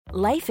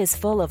Life is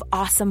full of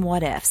awesome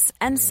what-ifs,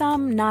 and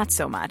some not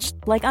so much,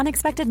 like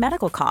unexpected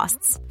medical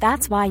costs.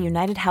 That's why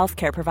United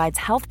Healthcare provides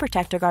Health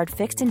Protector Guard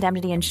fixed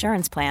indemnity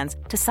insurance plans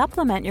to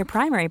supplement your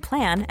primary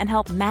plan and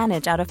help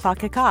manage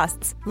out-of-pocket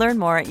costs. Learn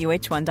more at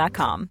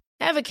uh1.com.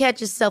 Ever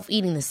catch yourself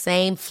eating the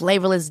same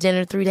flavorless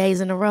dinner 3 days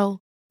in a row?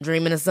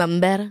 Dreaming of something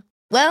better?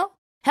 Well,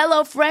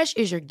 HelloFresh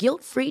is your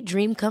guilt-free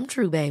dream come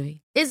true,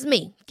 baby. It's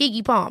me,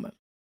 Keke Palmer.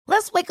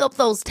 Let's wake up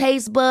those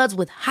taste buds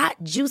with hot,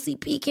 juicy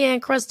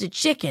pecan-crusted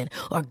chicken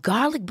or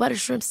garlic butter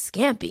shrimp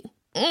scampi.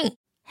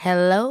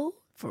 Hello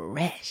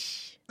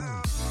Fresh.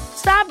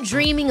 Stop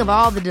dreaming of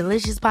all the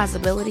delicious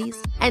possibilities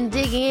and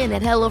dig in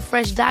at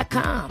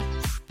HelloFresh.com.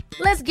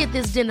 Let's get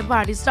this dinner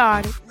party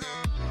started.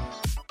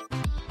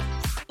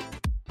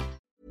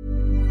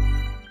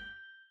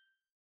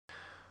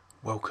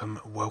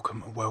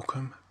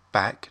 Welcome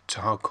back to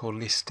Hardcore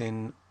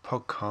Listing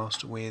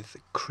podcast with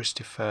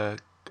Christopher.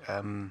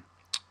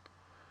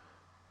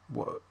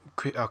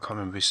 I can't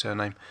remember his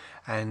surname,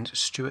 and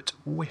Stuart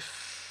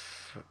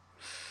Whiff.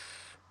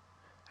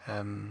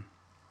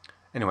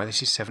 Anyway,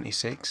 this is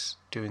 76.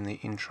 Doing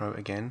the intro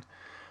again.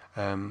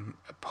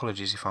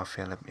 Apologies if I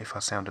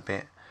sound a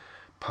bit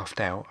puffed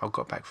out. I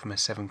got back from a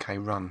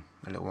 7k run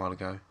a little while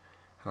ago,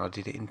 and I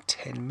did it in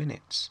 10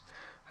 minutes,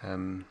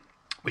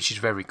 which is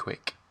very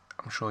quick.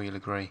 I'm sure you'll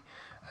agree.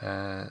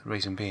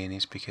 Reason being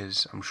is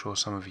because I'm sure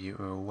some of you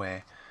are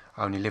aware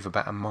I only live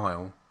about a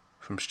mile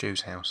from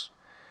Stu's house,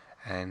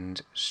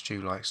 and Stu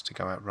likes to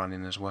go out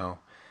running as well.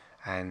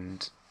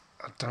 And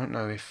I don't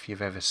know if you've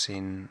ever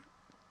seen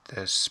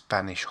the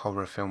Spanish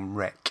horror film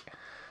Wreck,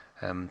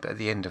 but at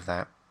the end of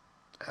that,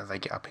 they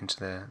get up into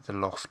the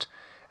loft,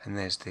 and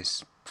there's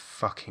this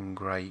fucking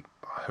great,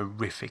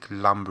 horrific,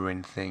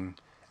 lumbering thing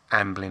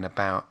ambling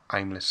about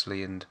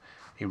aimlessly and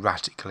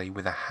erratically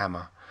with a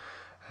hammer.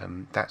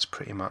 That's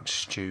pretty much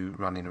Stu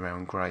running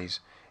around Grays.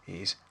 It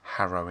is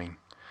harrowing.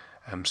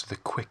 So the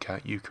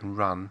quicker you can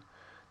run,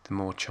 the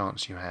more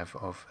chance you have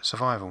of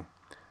survival.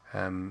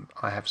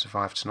 I have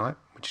survived tonight,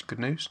 which is good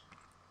news.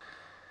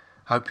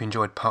 I hope you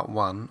enjoyed part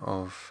 1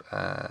 of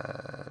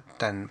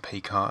Dan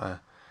P. Carter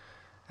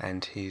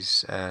and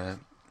his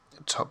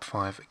top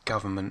 5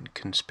 government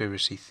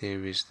conspiracy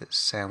theories that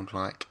sound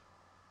like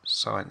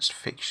science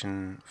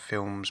fiction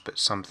films but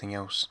something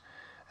else.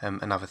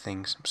 And other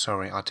things.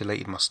 Sorry, I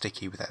deleted my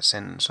sticky with that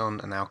sentence on,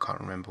 and now I can't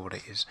remember what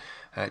it is.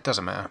 It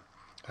doesn't matter.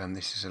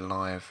 This is a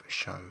live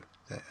show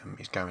that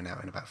is going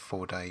out in about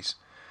 4 days.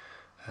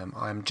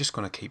 I'm just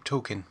going to keep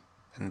talking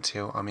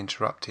until I'm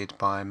interrupted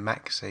by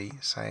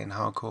Maxi saying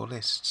hardcore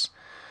lists.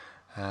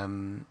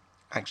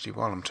 Actually,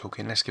 while I'm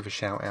talking, let's give a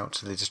shout out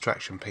to the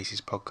Distraction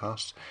Pieces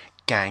podcast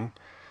gang.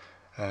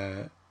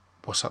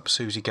 What's up,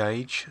 Susie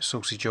Gage,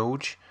 Saucy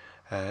George,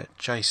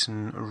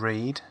 Jason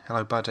Reed,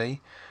 hello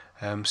buddy.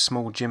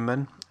 Small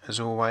Jimman, as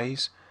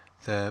always,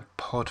 the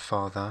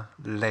Podfather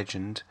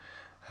legend,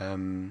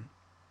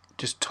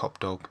 just top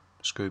dog,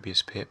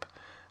 Scroobius Pip,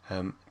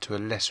 to a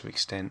lesser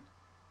extent,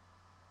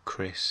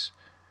 Chris,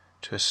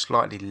 to a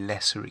slightly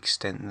lesser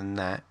extent than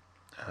that,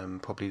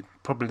 probably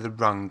the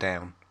rung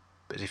down,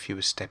 but if you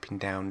were stepping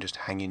down, just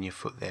hanging your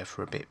foot there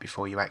for a bit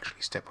before you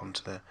actually step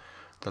onto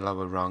the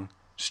lower rung,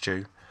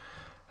 Stu.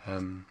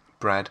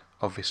 Brad,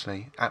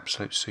 obviously,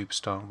 absolute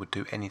superstar, would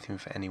do anything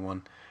for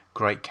anyone,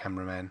 great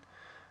cameraman.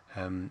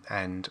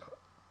 And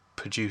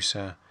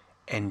producer,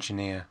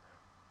 engineer,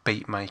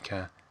 beat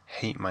maker,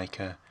 heat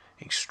maker,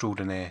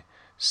 extraordinaire,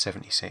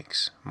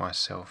 76,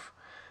 myself.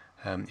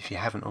 If you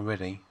haven't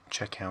already,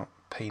 check out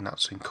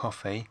Peanuts and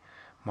Coffee,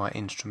 my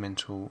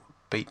instrumental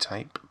beat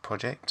tape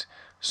project,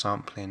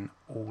 sampling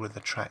all of the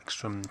tracks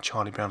from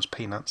Charlie Brown's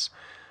Peanuts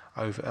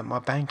over at my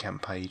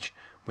Bandcamp page,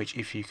 which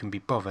if you can be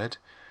bothered,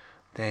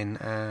 then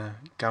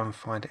go and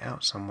find it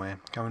out somewhere.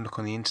 Go and look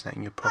on the internet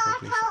and you'll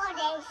probably...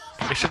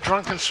 It's a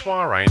drunken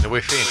soiree in the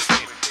within.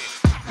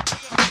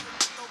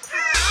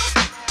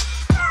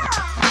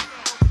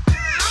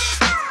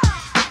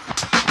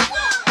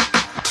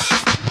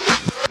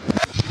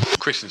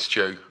 Chris and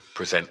Stu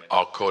present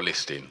Hardcore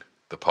Listing,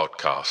 the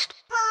podcast.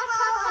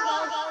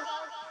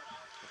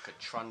 Like a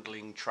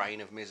trundling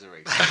train of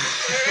misery.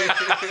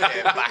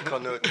 Yeah, back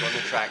on the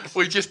tracks.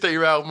 We just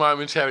derailed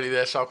momentarily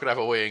there so I could have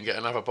a wee and get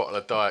another bottle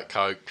of Diet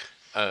Coke.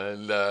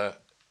 And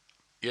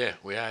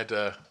we had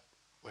a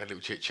little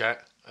chit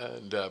chat.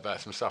 And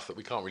about some stuff that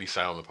we can't really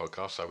say on the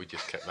podcast, so we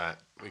just kept that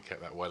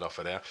well off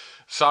of there.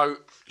 So,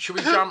 should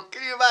we jump?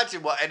 Can you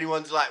imagine what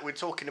anyone's like? We're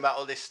talking about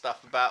all this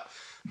stuff about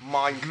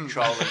mind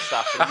control and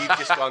stuff, and you've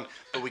just gone,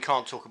 but we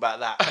can't talk about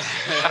that.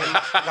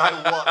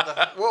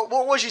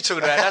 What was you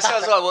talking about? That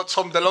sounds like what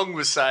Tom DeLonge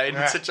was saying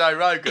to Joe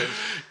Rogan.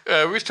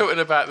 We was talking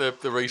about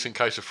the recent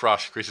case of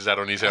thrush Chris has had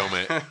on his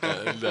helmet.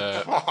 And,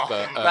 that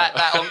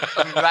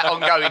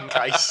ongoing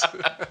case.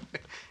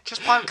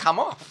 Just won't come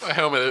off. A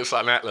helmet that looks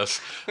like an atlas.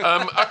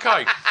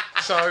 Okay,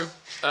 so...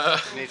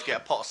 you need to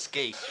get a pot of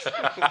ski.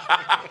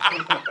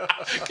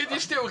 Can you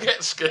still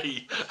get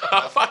ski?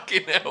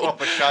 Fucking hell.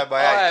 Proper show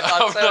my age.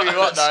 I'll tell you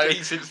what though.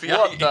 Since the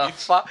what 80s. the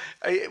fuck?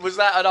 Was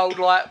that an old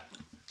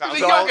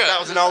That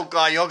was an old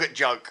guy yogurt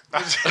joke.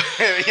 Yeah,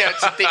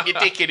 to dip your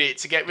dick in it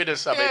to get rid of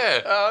something.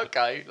 Yeah. Oh,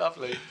 okay,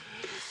 lovely.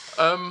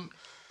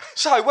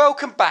 So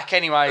welcome back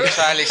anyway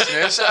to our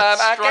listeners.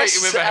 Our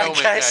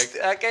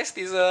guest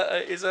is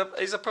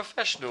a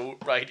professional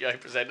radio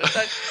presenter,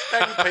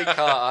 Daniel P.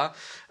 Carter.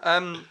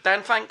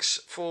 Dan,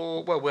 thanks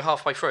for we're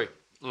halfway through.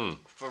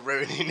 For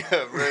ruining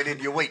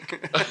your week.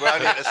 We're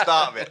only at the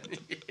start of it.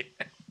 Yeah.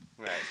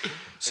 Right.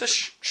 So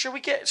shall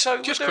we get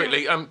Just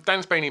quickly,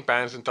 Dan's been in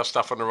bands and does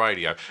stuff on the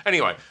radio.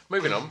 Anyway,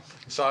 moving on.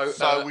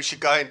 So we should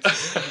go into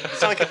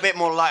something a bit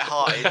more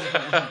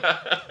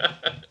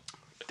light-hearted.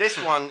 This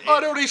one. I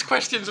had all these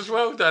questions as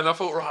well, Dan. I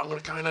thought, right, I'm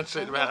going to go in and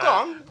say about that. Go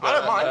on. I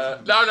don't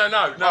mind.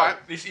 No. Right.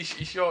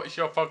 It's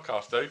your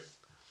podcast, dude.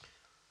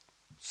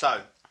 So,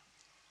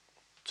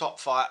 top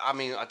 5. I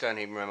mean, I don't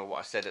even remember what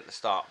I said at the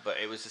start, but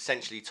it was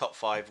essentially top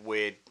 5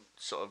 weird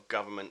sort of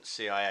government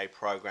CIA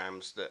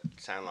programs that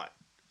sound like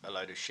a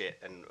load of shit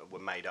and were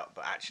made up,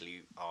 but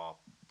actually are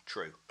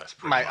true. That's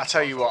pretty Mate, much I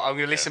tell you what, I'm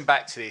going to listen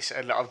back to this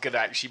and I'm going to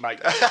actually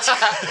make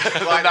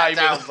that. Write that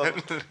down.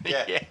 But,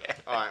 Yeah.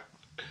 All right.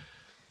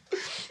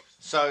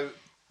 So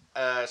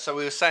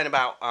we were saying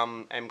about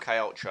MK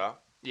Ultra.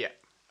 Yeah.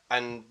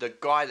 And the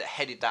guy that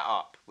headed that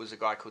up was a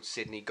guy called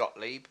Sidney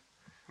Gottlieb.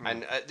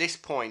 And at this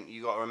point,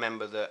 you got to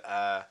remember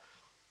that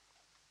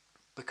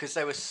because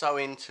they were so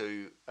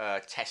into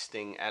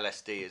testing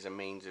LSD as a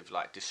means of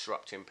like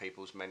disrupting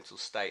people's mental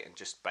state and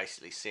just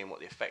basically seeing what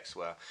the effects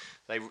were,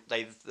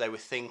 they were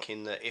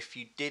thinking that if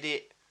you did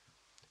it,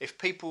 if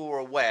people were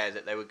aware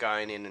that they were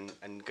going in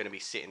and going to be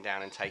sitting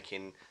down and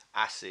taking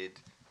acid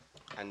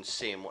and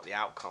seeing what the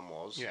outcome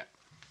was, yeah,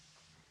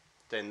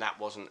 then that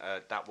wasn't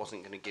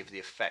going to give the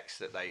effects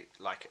that they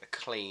like a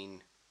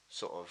clean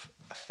sort of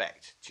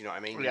effect. Do you know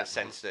what I mean? Yeah. In the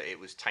sense that it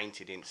was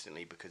tainted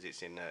instantly because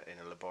it's in a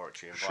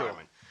laboratory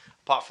environment. Sure.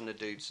 Apart from the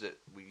dudes that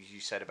you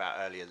said about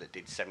earlier that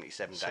did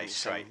 77 days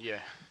straight. Yeah.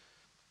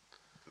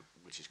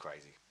 Which is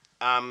crazy.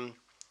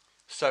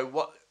 So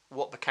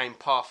what became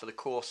par for the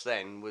course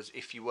then was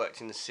if you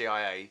worked in the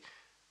CIA,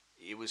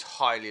 it was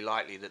highly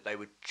likely that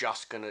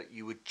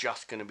you were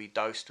just gonna be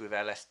dosed with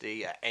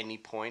LSD at any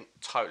point,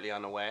 totally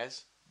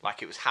unawares.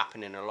 Like it was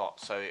happening a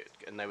lot.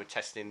 And they were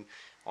testing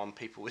on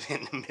people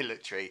within the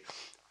military,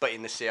 but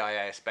in the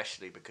CIA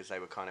especially because they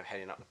were kind of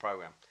heading up the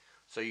program.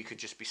 So you could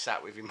just be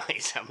sat with your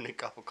mates having a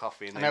cup of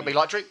coffee, and they'll be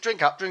like,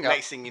 drink up.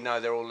 Next thing you know,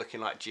 they're all looking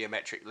like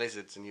geometric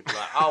lizards, and you'd be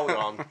like, hold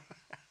on.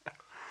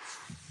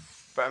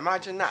 But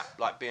imagine that,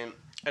 like being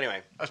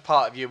anyway. As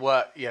part of your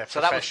work, yeah.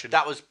 So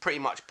that was pretty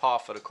much par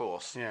for the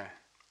course. Yeah.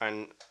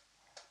 And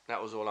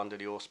that was all under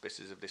the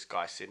auspices of this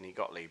guy Sidney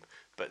Gottlieb.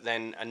 But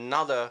then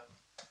another,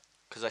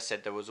 because I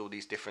said there was all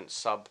these different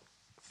sub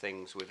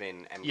things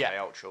within MK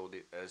Ultra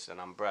as an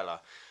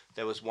umbrella.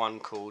 There was one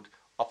called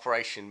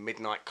Operation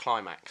Midnight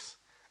Climax.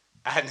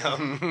 And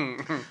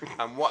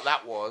and what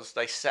that was,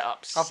 they set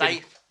up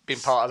been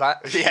part of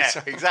that. Yeah,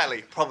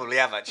 exactly. Probably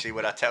have actually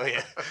when I tell you.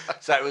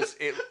 So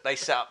they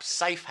set up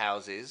safe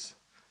houses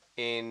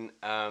in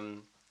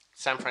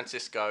San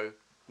Francisco,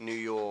 New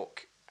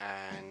York,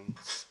 and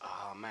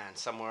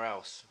somewhere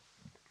else.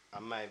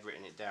 I may have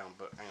written it down,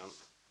 but hang on.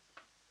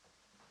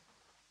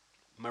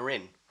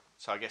 Marin.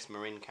 So I guess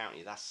Marin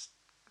County. That's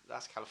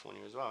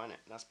California as well, isn't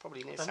it? That's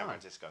probably near San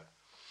Francisco.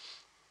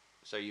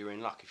 So you were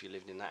in luck if you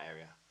lived in that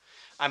area.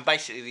 And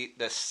basically,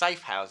 the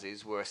safe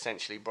houses were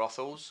essentially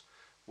brothels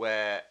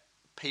where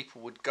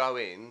people would go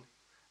in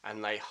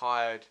and they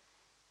hired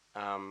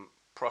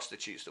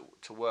prostitutes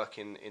to work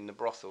in the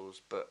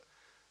brothels. But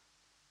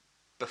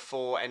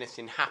before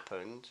anything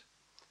happened,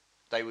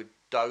 they would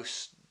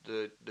dose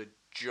the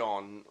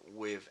John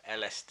with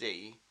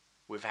LSD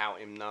without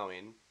him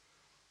knowing,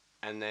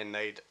 and then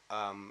they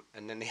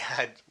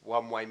had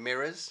one-way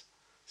mirrors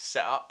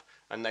set up,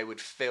 and they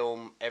would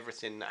film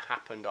everything that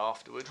happened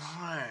afterwards.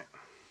 Right.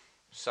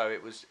 So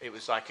it was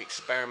like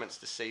experiments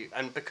to see,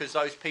 and because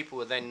those people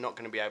were then not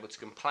going to be able to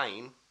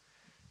complain,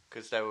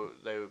 because they were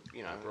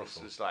this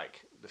was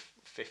like the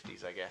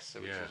 50s, I guess,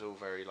 so which was all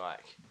very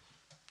like,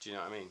 do you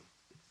know what I mean?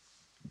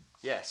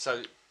 Yeah.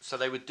 So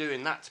they were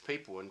doing that to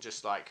people, and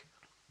just like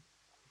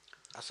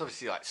that's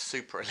obviously like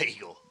super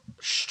illegal.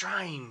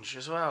 Strange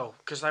as well,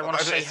 because they want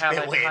to see how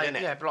they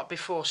behave. Yeah, but like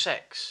before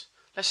sex.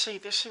 Let's see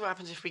what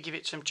happens if we give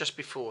it to them just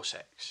before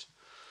sex.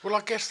 Well, I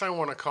guess they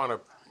want to kind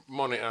of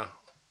monitor,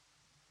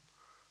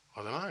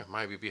 I don't know,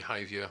 maybe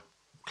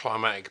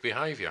climatic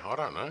behaviour, I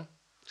don't know.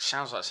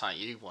 Sounds like something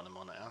you want to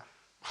monitor.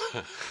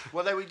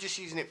 Well, they were just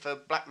using it for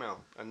blackmail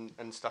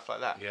and stuff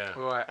like that. Yeah.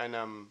 Right. And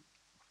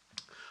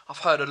I've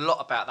heard a lot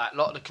about that. A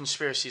lot of the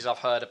conspiracies I've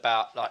heard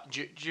about, like,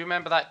 do you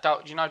remember that? Do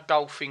you know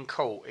Dolphin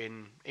Court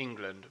in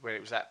England, where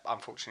it was that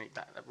unfortunately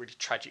that really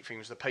tragic thing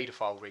was the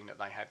paedophile ring that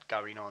they had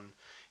going on.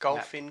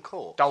 Dolphin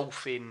Court.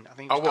 Dolphin, I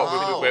think. It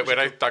was where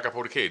they dug up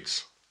all the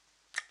kids?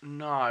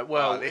 No,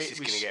 well, this is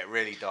going to get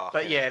really dark.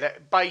 But yeah,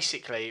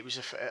 basically, it was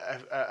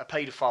a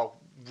paedophile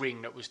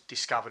ring that was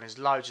discovered. There's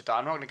loads of that.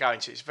 I'm not going to go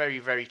into it. It's very,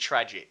 very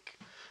tragic.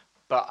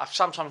 But I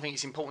sometimes think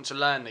it's important to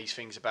learn these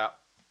things about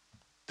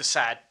the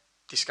sad,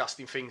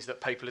 disgusting things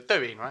that people are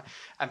doing, right?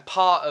 And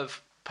part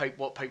of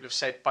what people have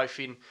said both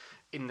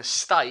in the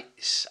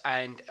States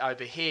and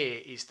over here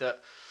is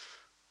that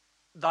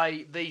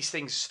these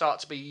things start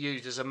to be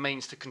used as a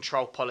means to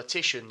control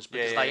politicians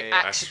because they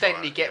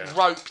accidentally get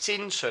roped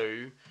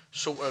into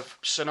sort of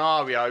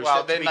scenarios. Well,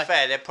 that then to be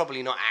fair, they're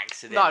probably not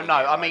accidentally. No.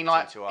 I mean,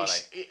 like, into,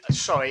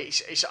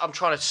 I'm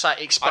trying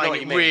to explain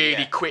it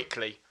really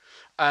quickly.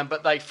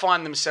 But they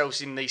find themselves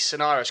in these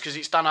scenarios because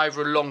it's done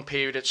over a long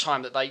period of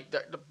time that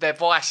their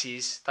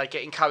vices, they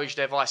get encouraged,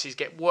 their vices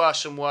get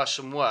worse and worse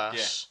and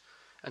worse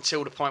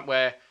until the point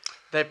where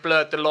they've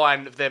blurred the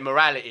line of their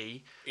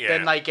morality. Yeah.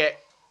 Then they get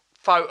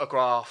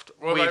photographed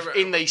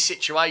in these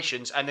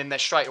situations, and then they're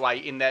straight away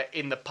in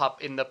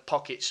the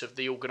pockets of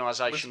the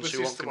organisations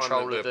who want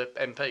control of the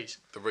MPs.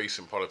 The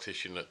recent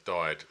politician that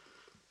died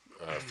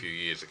a few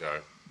years ago.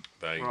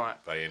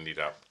 They ended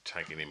up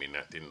tagging him in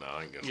that, didn't they?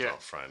 I ain't going to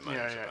start throwing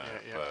names about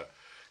it. But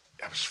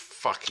it was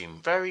fucking...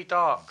 Very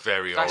dark.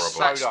 Very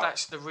horrible.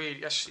 That's the really...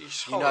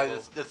 It's horrible. You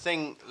know, the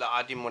thing... Like,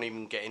 I didn't want to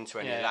even get into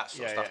any of that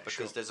sort of stuff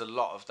because there's a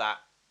lot of that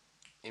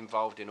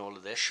involved in all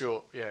of this.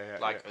 Sure,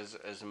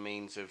 as a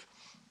means of,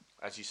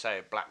 as you say,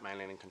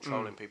 blackmailing and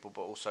controlling people,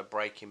 but also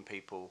breaking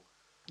people.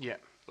 Yeah.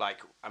 Like,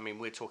 I mean,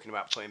 we're talking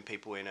about putting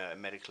people in a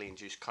medically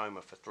induced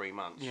coma for 3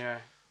 months. Yeah.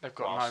 They've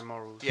got no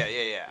morals. Yeah.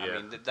 I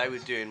mean, they were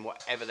doing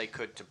whatever they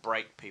could to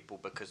break people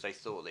because they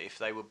thought that if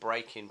they were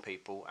breaking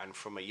people, and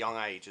from a young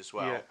age as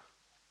well,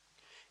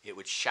 it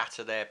would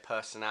shatter their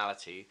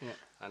personality. Yeah.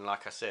 And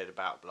like I said,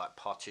 about like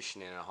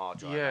partitioning a hard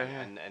drive.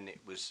 And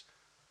it was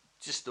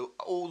just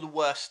all the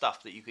worst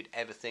stuff that you could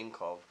ever think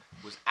of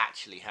was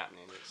actually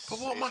happening. But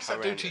what must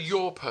that do to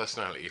your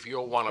personality if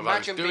you're one of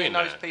those doing that? Imagine being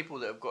those people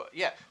that have got...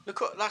 Yeah,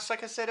 look, that's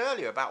like I said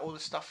earlier about all the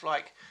stuff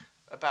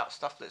about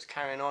stuff that's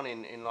carrying on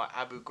in like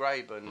Abu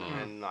Ghraib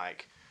and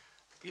like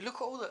you look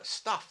at all that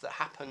stuff that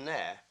happened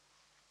there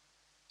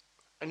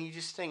and you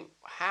just think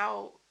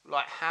how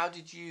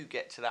did you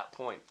get to that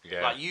point?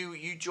 Like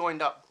you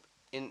joined up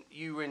in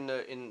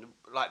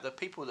like the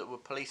people that were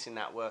policing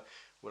that were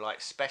like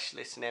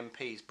specialists and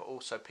MPs, but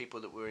also people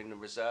that were in the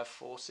reserve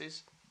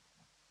forces,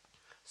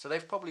 so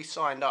they've probably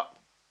signed up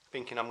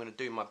thinking I'm going to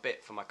do my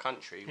bit for my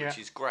country, which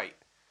is great.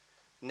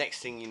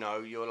 Next thing you know,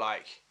 you're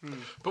like...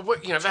 But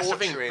what, that's the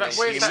thing.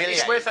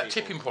 Where's that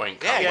tipping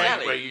point?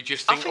 Where you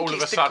just think all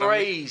of a sudden,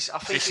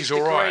 this is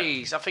all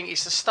right. I think it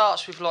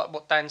starts with like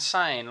what Dan's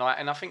saying, like,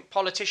 and I think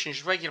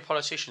politicians, regular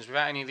politicians,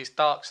 without any of this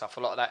dark stuff, a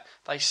lot of that,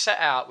 they set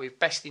out with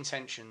best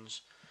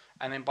intentions,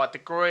 and then by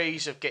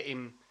degrees of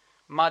getting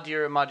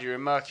muddier and muddier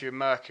and murkier and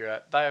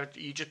murkier,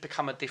 you just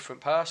become a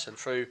different person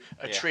through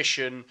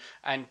attrition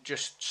and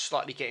just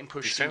slightly getting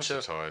pushed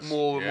into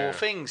more and more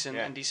things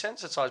and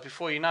desensitised.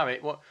 Before you know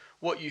it,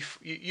 what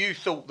you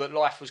thought that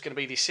life was going to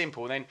be this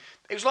simple, and then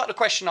it was like the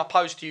question I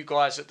posed to you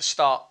guys at the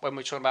start when we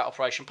were talking about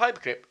Operation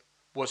Paperclip: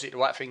 was it the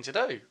right thing to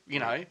do? You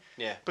know,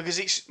 because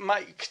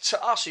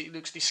to us it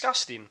looks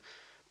disgusting,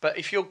 but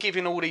if you're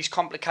giving all these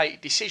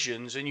complicated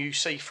decisions and you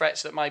see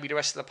threats that maybe the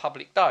rest of the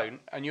public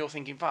don't, and you're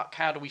thinking, "Fuck,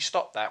 how do we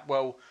stop that?"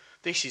 Well,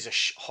 this is a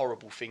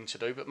horrible thing to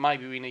do, but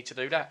maybe we need to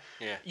do that.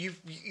 Yeah,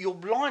 your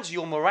lines of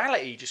your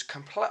morality just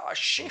completely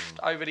shift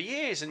over the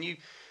years, and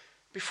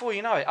before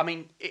you know it, I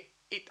mean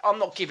I'm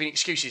not giving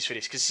excuses for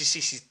this because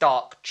this is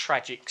dark,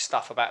 tragic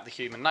stuff about the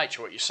human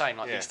nature, what you're saying,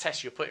 like these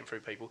tests you're putting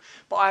through people.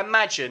 But I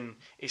imagine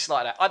it's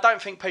like that. I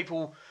don't think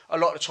people, a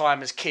lot of the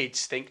time as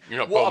kids, think,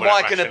 what am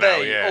I going to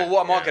be? Or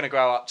what am I going to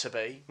grow up to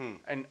be?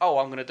 And,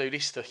 I'm going to do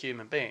this to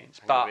human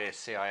beings. But be a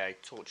CIA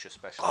torture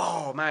specialist.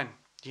 Oh, man.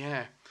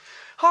 Yeah.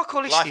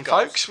 Hardcore listening,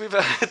 folks, with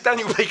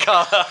Daniel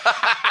Beaker.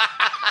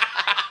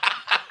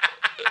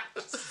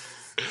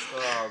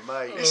 Oh,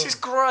 mate. This is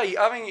great.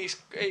 I mean, it's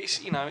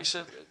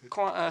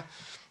quite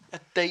a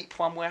deep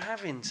one we're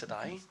having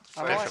today.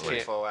 I like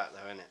it. For that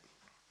though, isn't it?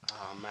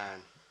 Oh man.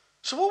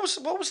 So what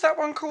was that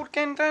one called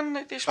again, Dan?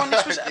 This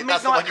was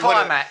Midnight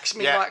Climax.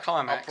 Midnight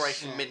Climax.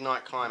 Operation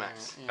Midnight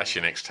Climax. That's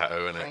your next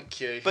tattoo, isn't it?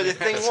 Thank you. But the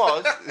thing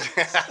was,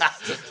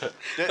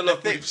 I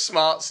love with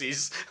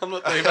smartsies. I'm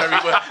not doing very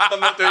well. I'm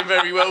not doing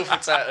very well for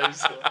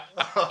tattoos.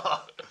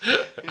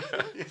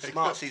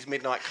 Smartsies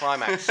Midnight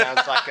Climax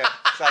sounds like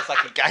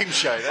a game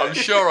show. I'm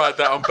sure I had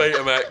that on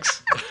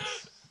Betamax.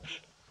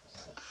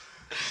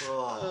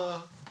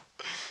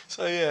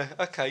 So yeah,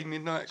 okay,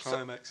 Midnight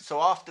Climax.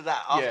 So after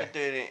that,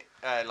 doing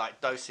it, like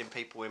dosing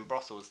people in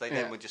brothels, they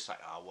then were just like,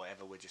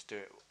 whatever, we'll just do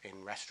it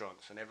in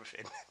restaurants and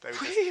everything.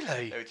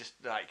 They were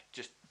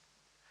just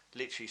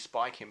literally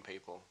spiking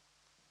people,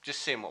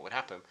 just seeing what would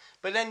happen.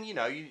 But then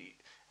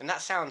and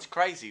that sounds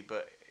crazy,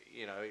 but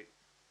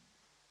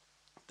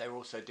they were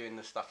also doing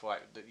the stuff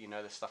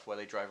the stuff where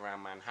they drove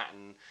around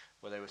Manhattan,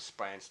 where they were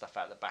spraying stuff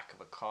out the back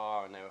of a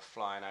car and they were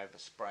flying over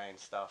spraying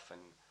stuff,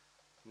 and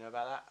you know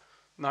about that?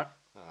 No.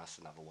 Oh, that's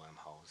another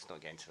wormhole. Let's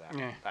not get into that.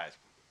 Yeah.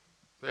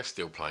 There's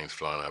still planes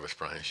flying over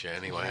spraying shit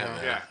anyway,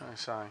 aren't there? Yeah.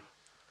 So,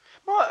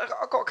 well,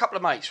 I've got a couple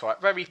of mates, right?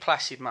 Very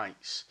placid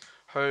mates,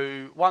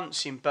 who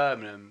once in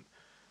Birmingham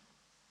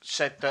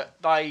said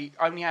that they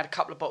only had a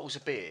couple of bottles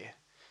of beer,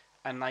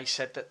 and they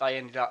said that they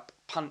ended up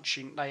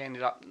punching. They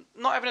ended up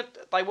not having.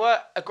 They were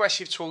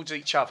aggressive towards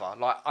each other,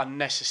 like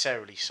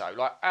unnecessarily so.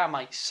 Like our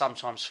mates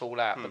sometimes fall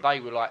out, but they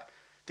were like,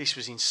 this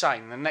was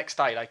insane. And the next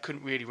day they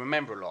couldn't really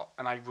remember a lot,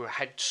 and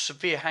had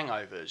severe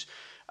hangovers.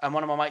 And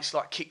one of my mates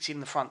like kicked in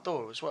the front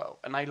door as well,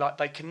 and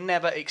they can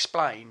never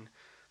explain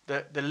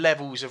the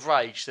levels of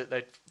rage that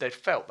they'd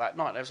felt that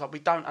night. They was like, we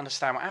don't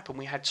understand what happened.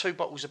 We had 2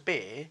 bottles of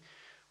beer.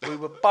 We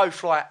were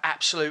both like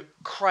absolute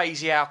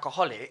crazy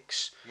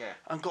alcoholics,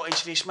 and got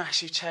into this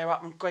massive tear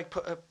up. And Greg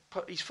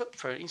put his foot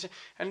through it.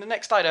 And the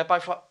next day they're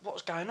both like,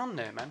 "What's going on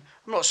there, man?"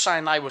 I'm not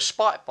saying they were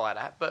spiked by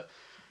that, but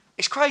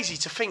it's crazy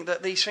to think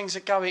that these things are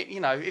going.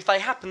 You know, if they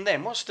happen,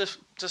 then what's to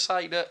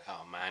say that?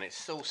 Oh man, it's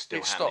still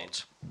happening.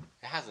 Stopped.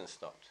 It hasn't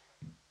stopped.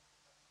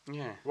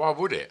 Yeah. Why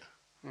would it?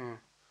 Yeah.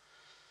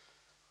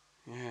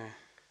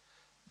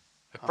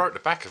 They broke the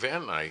back of it,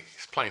 haven't they?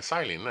 It's plain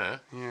sailing there.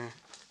 Yeah.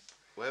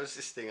 Where was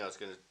this thing I was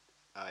going to...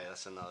 Oh, yeah,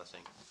 that's another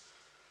thing.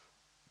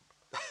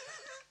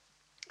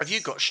 Have you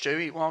got,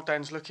 Stewie, while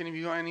Dan's looking, have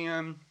you got any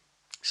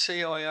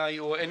CIA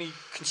or any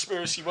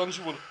conspiracy ones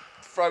you want to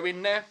throw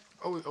in there?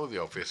 All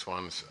the obvious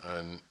ones,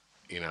 and,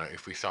 you know,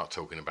 if we start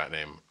talking about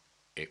them,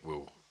 it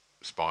will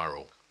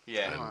spiral.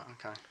 Yeah. Right,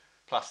 okay.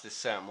 Plus, there's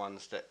certain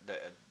ones that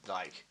are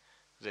like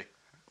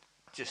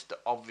just the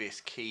obvious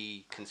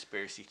key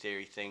conspiracy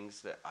theory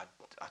things that I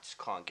just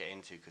can't get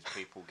into because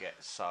people get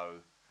so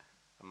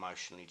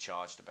emotionally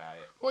charged about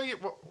it. Well,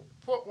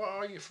 what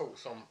are your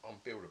thoughts on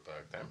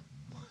Bilderberg, then?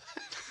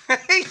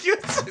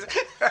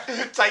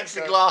 Takes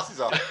the glasses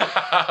off.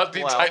 I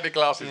did take the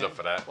glasses off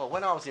for that. Well,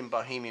 when I was in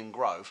Bohemian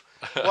Grove,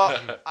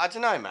 I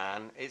don't know,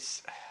 man.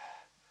 It's.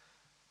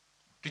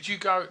 Did you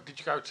go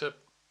to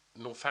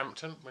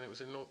Northampton when it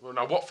was in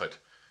Watford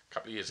a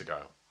couple of years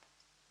ago?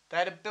 They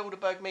had a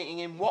Bilderberg meeting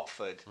in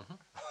Watford. Mm-hmm.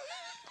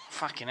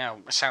 Fucking hell,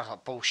 it sounds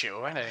like bullshit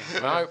already.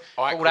 No,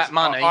 all that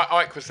money.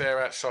 Ike was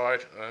there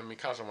outside. My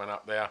cousin went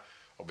up there.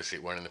 Obviously,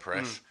 it weren't in the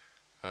press.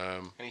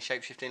 Any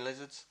shape-shifting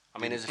lizards? I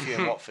mean, there's a few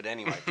in Watford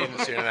anyway. Didn't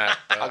see that.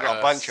 I've got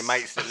a bunch of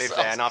mates that live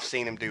there, and I've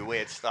seen them do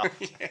weird stuff.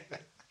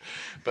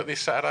 But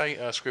this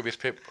Saturday, Scribby's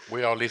Pip,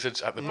 we are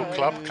lizards at the book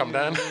club. Come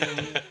down.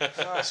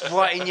 It's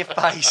right in your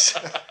face.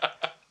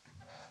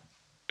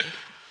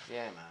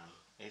 Yeah, man.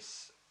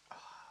 It's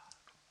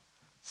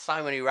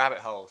so many rabbit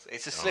holes.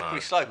 It's a slippery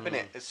slope, isn't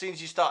it? As soon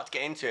as you start to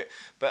get into it.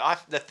 But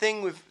the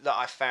thing that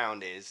I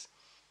found is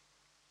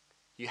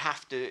you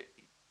have to,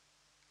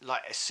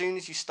 like, as soon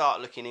as you start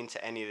looking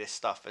into any of this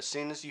stuff, as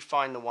soon as you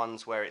find the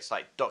ones where it's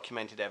like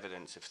documented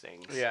evidence of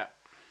things,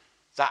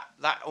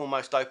 that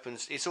almost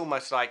opens. It's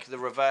almost like the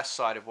reverse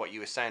side of what you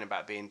were saying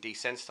about being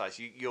desensitized.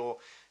 Your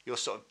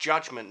sort of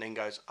judgment then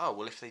goes, oh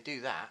well, if they do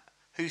that,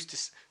 who's to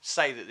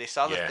say that this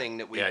other thing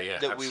that we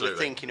were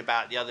thinking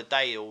about the other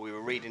day or we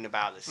were reading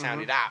about that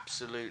sounded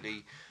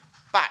absolutely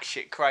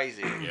batshit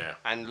crazy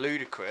and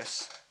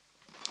ludicrous,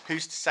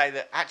 who's to say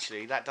that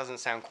actually that doesn't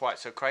sound quite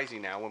so crazy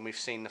now when we've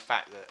seen the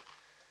fact that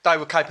they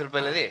were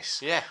capable of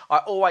this. Yeah. I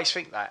always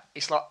think that.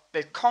 It's like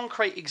they're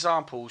concrete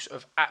examples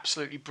of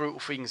absolutely brutal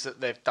things that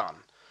they've done.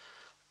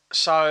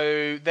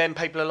 So then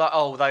people are like,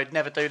 oh, they'd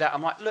never do that.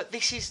 I'm like, look,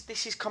 this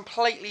is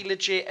completely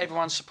legit.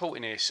 Everyone's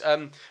supporting this. I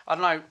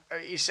don't know,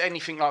 is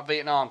anything like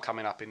Vietnam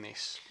coming up in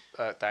this,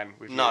 Dan?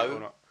 With you or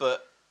not?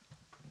 But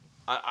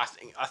I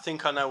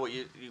think I know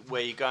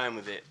where you're going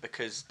with it,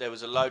 because there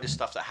was a load of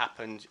stuff that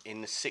happened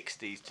in the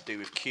 60s to do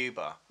with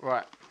Cuba.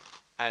 Right.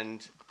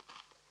 And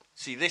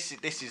see, this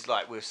is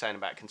like we were saying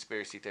about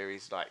conspiracy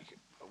theories, like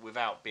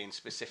without being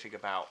specific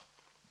about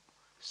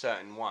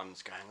certain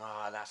ones, going,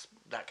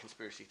 that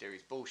conspiracy theory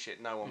is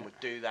bullshit. No one would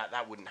do that.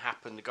 That wouldn't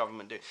happen. The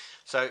government do.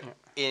 So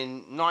in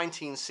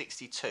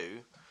 1962,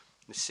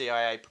 the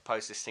CIA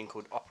proposed this thing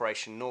called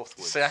Operation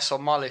Northwood. So that's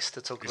on my list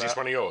to talk about. Is this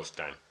one of yours,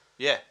 Dan?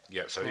 Yeah.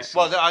 Yeah. So it's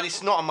well,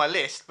 it's not on my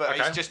list, but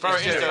it's just.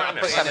 Let's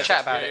have a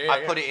chat about it.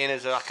 I put it in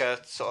as like a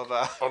sort of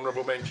a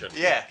honourable mention.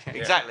 Yeah,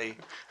 exactly.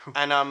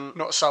 And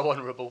not so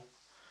honourable.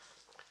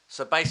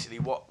 So basically,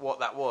 what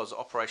that was,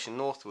 Operation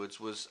Northwoods,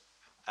 was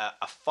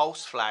a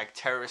false flag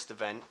terrorist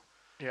event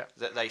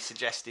that they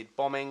suggested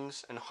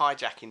bombings and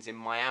hijackings in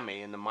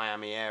Miami and the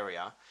Miami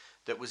area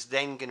that was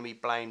then going to be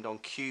blamed on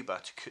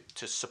Cuba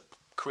to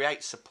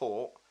create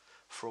support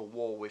for a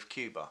war with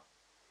Cuba.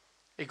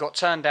 It got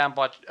turned down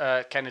by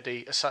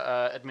Kennedy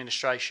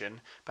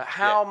administration, but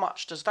how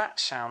much does that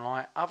sound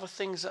like other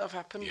things that have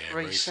happened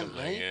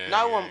recently?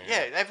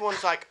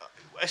 Everyone's like,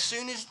 as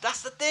soon as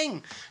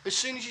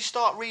you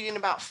start reading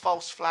about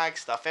false flag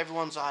stuff,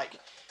 everyone's like,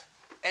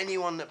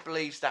 anyone that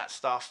believes that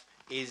stuff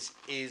is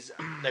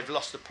they've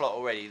lost the plot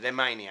already. They're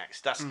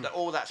maniacs.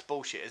 All that's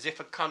bullshit. As if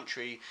a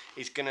country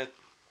is going to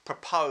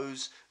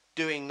propose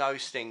doing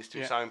those things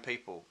to its own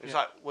people. It's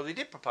like, well, they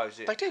did propose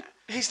it. They did.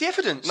 Here's the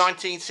evidence.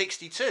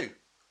 1962.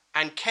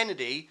 And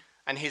Kennedy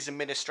and his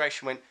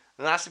administration went,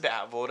 well, that's a bit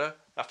out of order.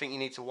 I think you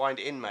need to wind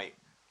it in, mate.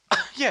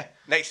 Yeah.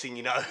 Next thing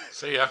you know.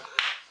 See ya.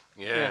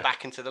 Yeah.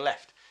 Back and to the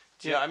left.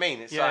 Do you know what I mean?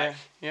 It's like...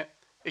 Yeah.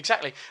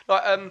 Exactly.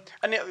 Like,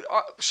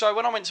 so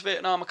when I went to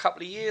Vietnam a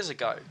couple of years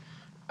ago,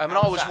 I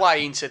was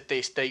way into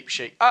this deep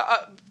shit.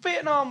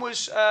 Vietnam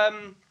was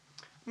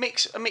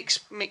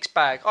mixed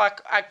bag. I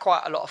had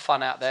quite a lot of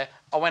fun out there.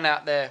 I went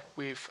out there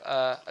with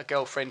a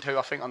girlfriend who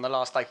I think on the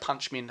last day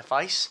punched me in the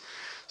face.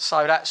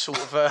 So that sort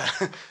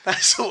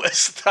of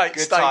state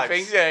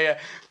things. Yeah.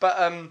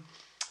 But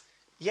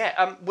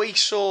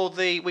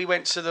we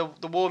went to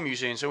the war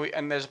museums,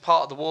 and there's a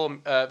part of the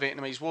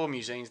Vietnamese war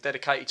museums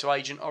dedicated to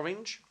Agent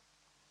Orange,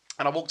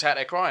 and I walked out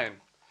there crying.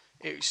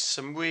 It was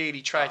some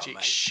really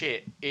tragic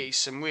shit. It's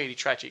some really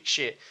tragic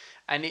shit.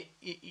 And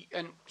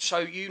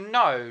so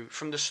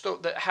from the story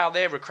that how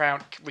they're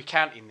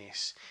recounting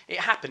this,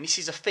 it happened. This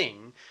is a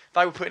thing.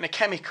 They were putting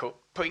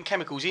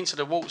chemicals into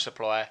the water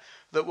supply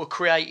that were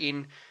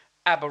creating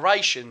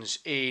aberrations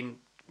in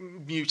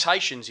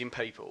mutations in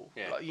people.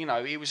 Yeah.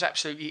 It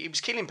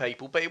was killing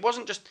people, but it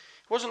wasn't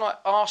like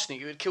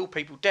arsenic. It would kill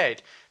people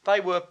dead. They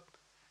were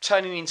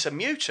turning into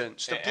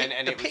mutants. The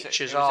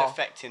pictures was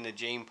affecting the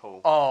gene pool.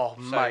 Oh,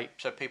 mate.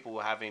 So people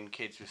were having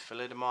kids with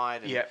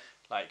thalidomide and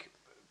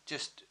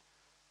just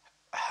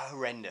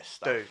horrendous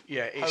stuff. Dude,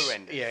 yeah,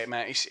 horrendous. Yeah,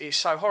 man, it's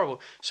so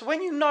horrible. So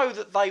when you know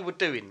that they were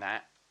doing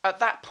that, at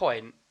that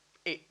point,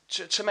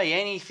 to me,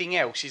 anything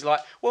else is like,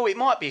 well, it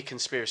might be a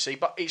conspiracy,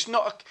 but it's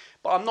not.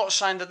 But I'm not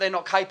saying that they're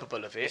not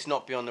capable of it. It's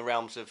not beyond the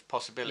realms of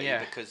possibility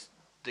because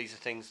these are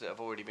things that have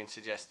already been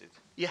suggested.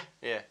 Yeah.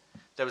 Yeah.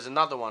 There was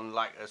another one,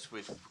 like us,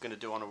 we're going to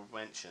do honourable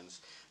mentions.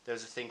 There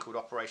was a thing called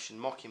Operation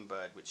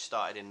Mockingbird, which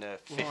started in the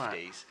 50s.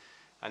 Right.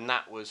 And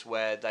that was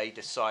where they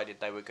decided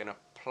they were going to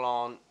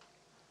plant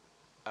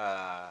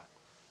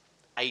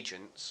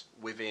agents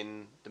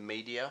within the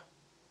media.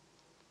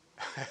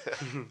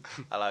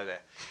 Hello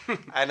there.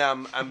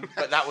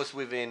 But that was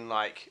within,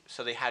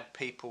 so they had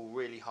people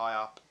really high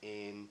up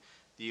in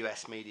the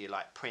US media,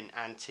 like print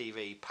and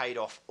TV, paid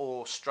off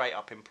or straight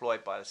up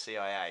employed by the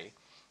CIA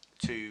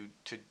to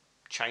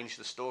change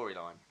the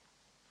storyline.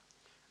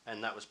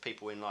 And that was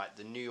people in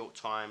the New York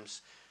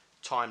Times,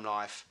 Time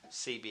Life,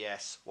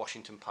 CBS,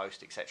 Washington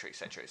Post, etc.,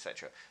 etc.,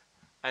 etc.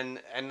 And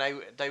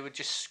they would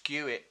just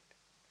skew it,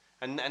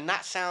 and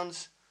that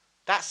sounds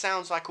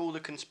like all the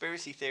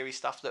conspiracy theory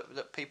stuff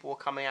that people are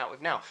coming out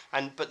with now.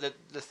 But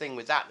the thing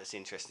with that's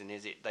interesting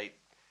is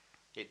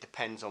it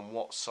depends on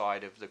what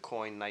side of the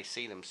coin they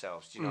see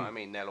themselves. Do you know what I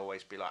mean? They'll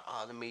always be like,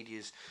 the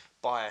media's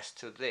biased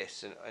to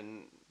this,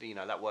 and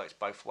that works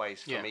both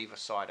ways from either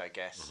side, I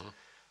guess.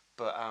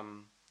 Mm-hmm.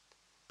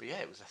 But yeah,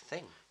 it was a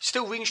thing.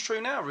 Still rings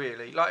true now,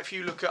 really. Like if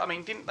you look at,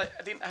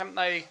 haven't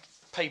they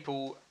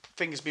people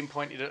fingers been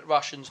pointed at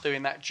Russians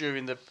doing that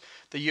during the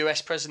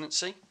US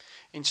presidency,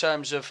 in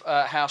terms of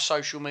how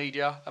social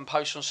media and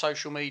posts on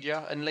social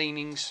media and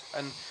leanings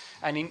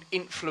and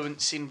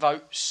influencing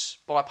votes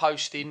by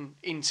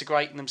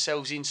integrating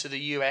themselves into the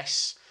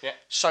US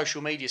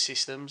social media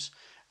systems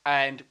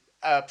and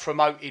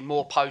promoting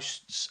more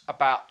posts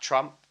about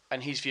Trump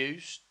and his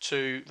views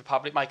to the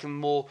public, making them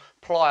more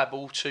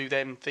pliable to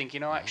them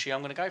thinking, actually,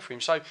 I'm going to go for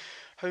him. So,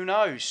 who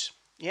knows?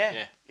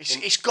 Yeah.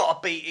 It's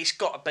got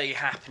to be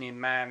happening,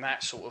 man.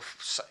 That sort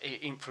of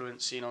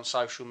influencing on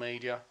social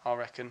media, I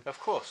reckon. Of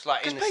course,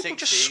 like in the 60s. Because people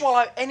just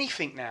swallow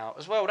anything now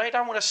as well. They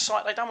don't want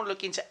to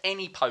look into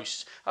any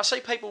posts. I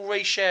see people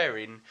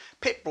resharing.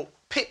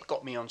 Pip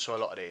got me onto a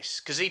lot of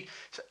this because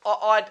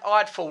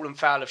I'd fallen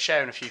foul of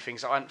sharing a few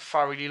things that I hadn't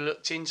thoroughly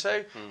looked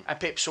into, and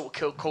Pip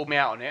sort of called me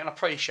out on it, and I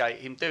appreciate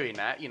him doing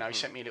that. He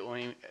sent me a little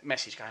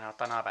message going, I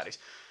don't know about this,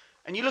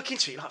 and you look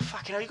into it, you're like,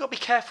 fucking hell, you got to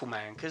be careful,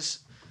 man, because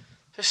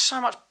there's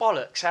so much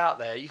bollocks out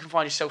there. You can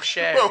find yourself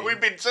sharing. Well, we've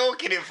been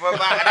talking it for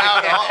about an hour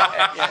and a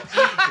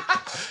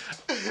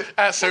half.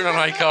 Out soon on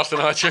Acast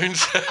and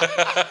iTunes.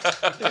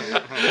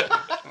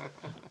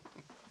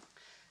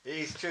 It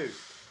is true.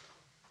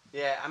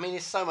 Yeah,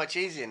 it's so much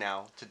easier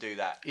now to do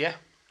that. Yeah.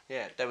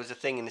 Yeah, there was a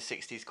thing in the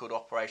 60s called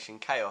Operation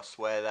Chaos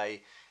where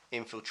they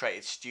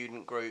infiltrated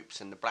student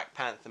groups and the Black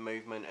Panther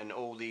movement and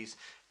all these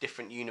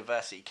different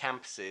university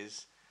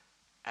campuses,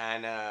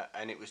 and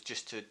it was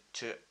just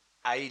to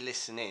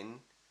listen in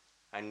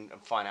and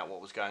find out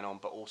what was going on,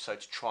 but also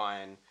to try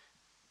and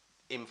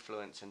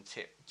influence and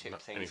tip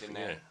things in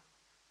there. Yeah.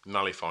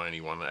 Nullify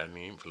anyone that had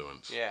any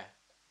influence. Yeah.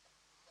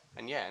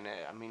 And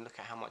look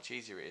at how much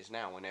easier it is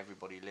now when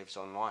everybody lives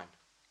online.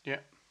 Yeah.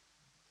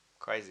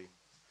 Crazy.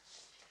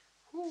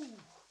 Whew.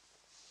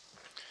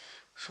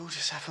 So we'll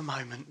just have a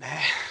moment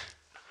there.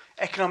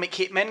 Economic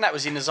hitmen, that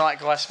was in the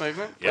Zeitgeist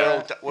movement.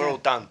 Yeah. We're all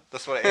done.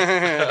 That's what it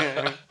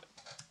is.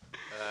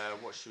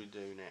 What should we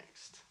do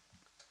next?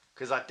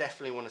 Because I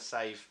definitely want to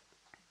save,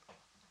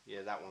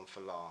 that one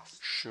for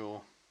last.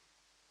 Sure.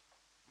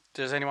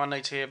 Does anyone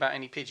need to hear about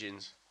any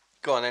pigeons?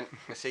 Go on then.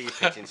 Let's hear your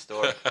pigeon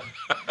story.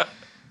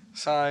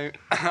 So,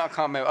 I can't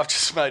remember. I've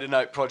just made a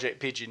note, Project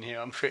Pigeon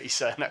here. I'm pretty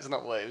certain that's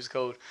not what it was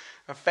called.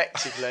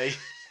 Effectively,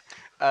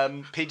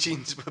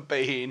 pigeons were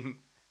being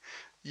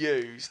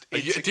used.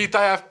 Did they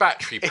have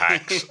battery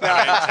packs and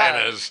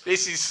antennas?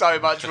 This is so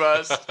much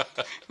worse.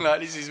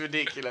 This is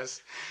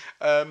ridiculous.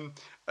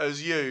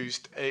 As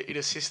used in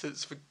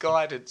assistance for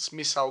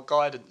missile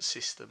guidance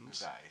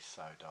systems. That is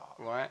so dark.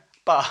 Right?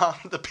 But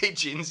the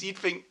pigeons, you'd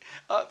think,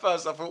 at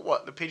first I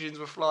thought, the pigeons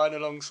were flying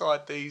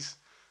alongside these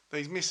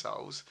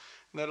missiles?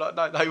 And they're like,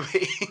 no, they were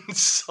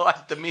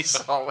inside the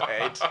missile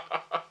head.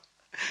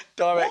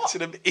 Directed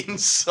them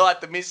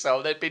inside the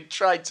missile. They'd been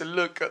trained to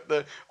look at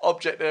the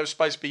object they were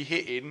supposed to be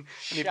hitting,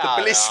 and if the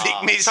ballistic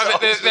missile,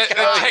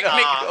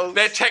 So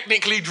they're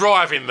technically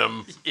driving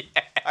them. Yeah.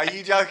 Are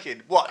you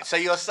joking? What? So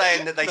you're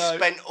saying that they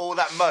spent all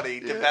that money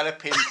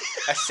developing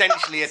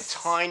essentially a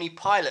tiny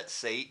pilot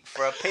seat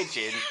for a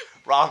pigeon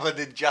rather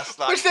than just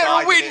like... Was there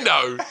a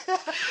window?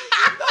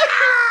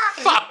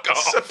 Fuck off.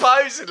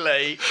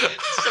 Supposedly,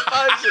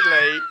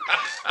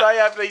 they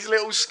have these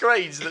little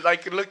screens that they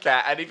can look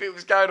at, and if it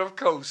was going off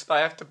course, they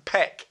have to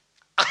peck.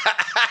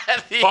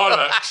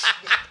 Bollocks.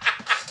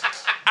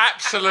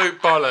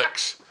 Absolute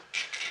bollocks.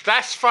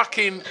 That's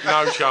fucking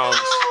no chance.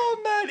 Oh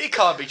man, it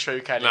can't be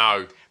true, can it?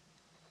 No.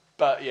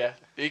 But yeah,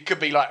 it could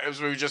be like,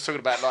 as we were just talking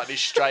about, like this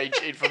strange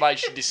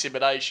information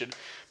dissemination.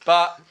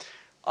 But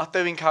I do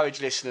encourage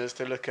listeners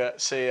to look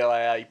at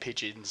CIA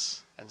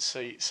pigeons and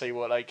see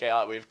what they get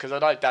up with, because I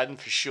know Dan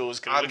for sure is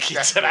going to look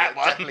into that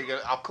one.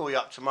 I'll call you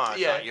up tomorrow.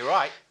 Yeah. Like, you're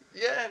right.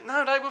 Yeah,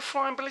 no, they were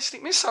flying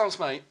ballistic missiles,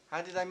 mate.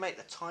 How did they make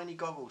the tiny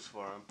goggles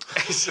for them?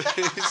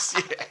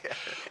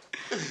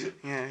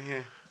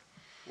 Yeah.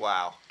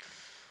 Wow.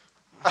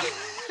 She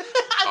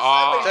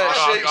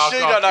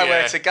don't know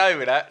where to go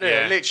with that.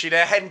 Yeah. Literally,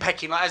 they're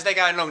henpecking. Like, as they're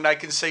going along, they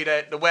can see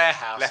the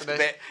warehouse. Left a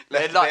bit.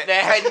 They're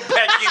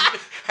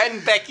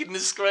henpecking the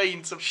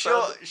screen.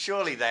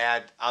 Surely they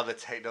had other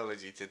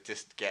technology to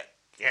just get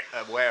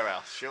a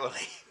warehouse,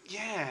 surely.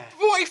 Yeah.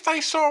 What if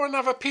they saw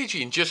another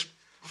pigeon just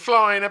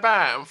flying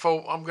about and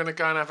thought, I'm going to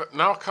go and have a...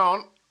 No, I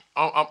can't.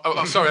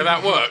 I'm sorry,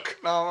 about work.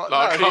 No,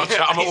 I can't.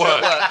 I'm at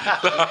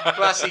work.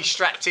 Plus, he's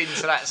strapped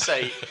into that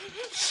seat.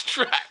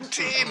 Strapped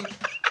in.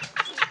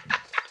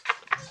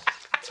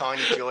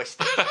 Tiny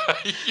joystick.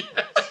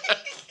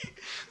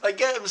 They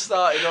get them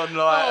started on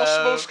like...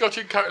 small Scotch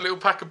and Coke, a little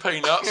pack of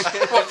peanuts.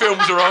 What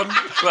films are on?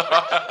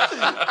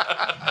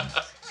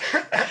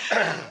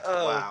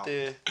 Wow.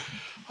 Dear.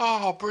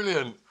 Oh,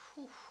 brilliant.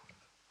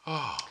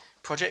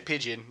 Project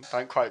Pigeon,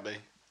 don't quote me.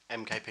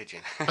 MK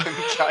Pigeon.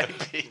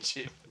 MK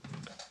Pigeon.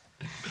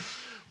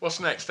 What's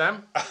next,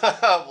 Dan?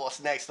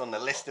 What's next on the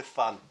list of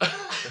fun?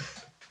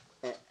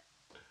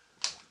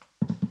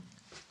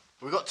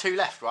 We've got 2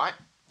 left, right?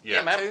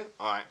 Yeah, man. 2?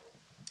 Alright.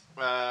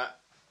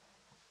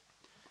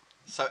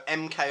 So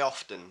MK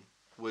Often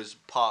was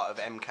part of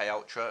MK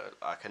Ultra,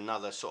 like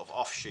another sort of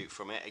offshoot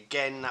from it.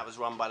 Again, that was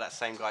run by that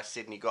same guy,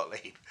 Sidney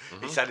Gottlieb.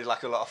 He sounded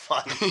like a lot of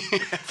fun.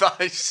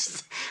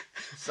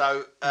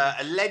 So,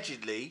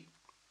 allegedly,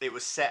 it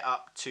was set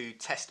up to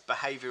test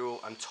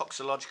behavioural and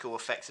toxicological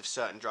effects of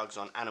certain drugs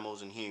on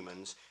animals and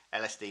humans.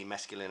 LSD,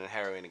 mescaline and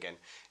heroin again.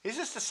 It's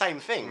just the same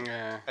thing,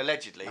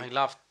 allegedly. I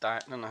loved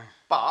that, didn't I?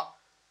 But,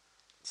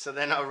 so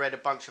then I read a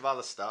bunch of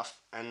other stuff,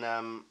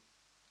 and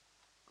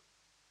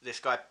this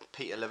guy,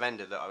 Peter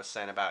Lavender, that I was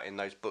saying about in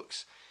those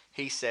books,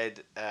 he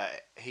said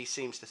he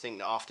seems to think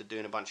that after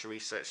doing a bunch of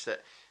research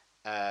that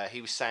he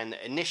was saying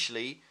that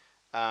initially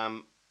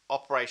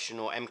Operation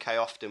or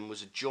MK Often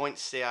was a joint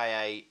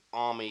CIA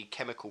Army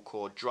Chemical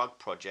Corps drug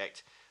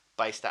project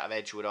based out of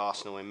Edgewood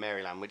Arsenal in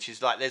Maryland, which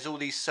is like, there's all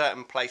these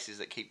certain places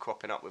that keep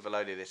cropping up with a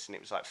load of this, and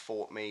it was like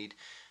Fort Meade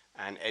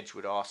and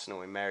Edgewood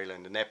Arsenal in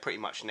Maryland, and they're pretty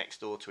much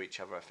next door to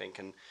each other, I think,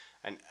 and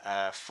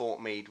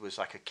Fort Meade was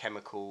like a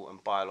chemical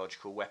and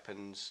biological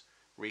weapons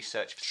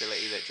research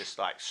facility that just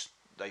like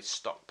they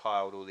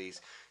stockpiled all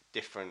these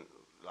different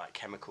like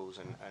chemicals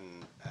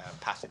and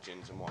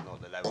pathogens and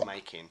whatnot that they were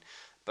making.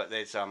 But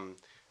there's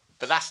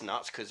but that's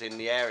nuts, because in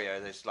the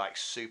area there's like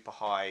super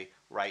high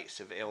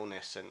rates of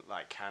illness, and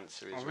like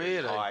cancer is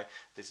really high.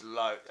 There's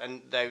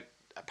and they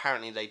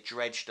apparently they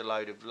dredged a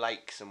load of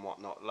lakes and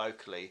whatnot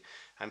locally,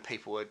 and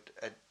people would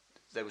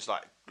there was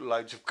like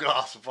loads of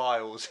glass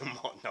vials and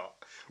whatnot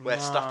where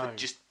stuff had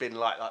just been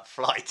like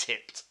fly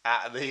tipped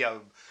out of the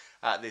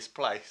at this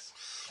place.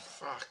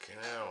 Fucking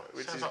hell.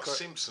 It sounds like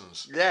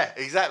Simpsons. Yeah,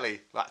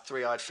 exactly. Like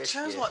Three-Eyed Fish.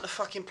 Sounds like the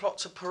fucking plot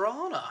to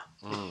Piranha.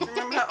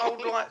 Remember that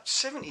old like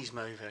 70s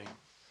movie?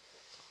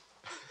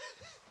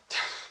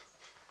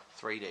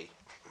 3D.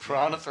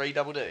 Piranha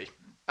 3DD.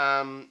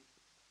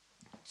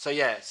 So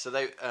yeah, so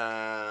they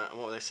what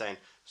were they saying?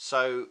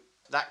 So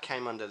that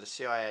came under the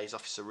CIA's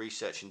Office of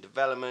Research and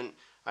Development,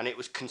 and it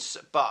was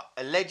but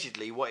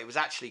allegedly what it was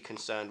actually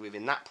concerned with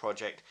in that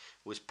project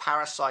was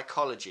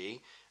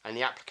parapsychology and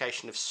the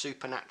application of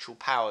supernatural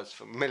powers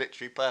for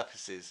military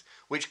purposes,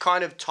 which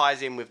kind of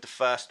ties in with the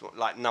first one,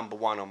 like number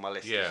 1 on my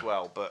list as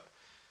well. But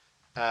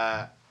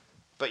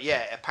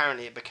yeah,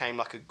 apparently it became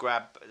like a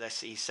grab.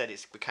 He said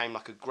it became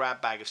like a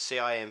grab bag of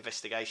CIA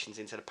investigations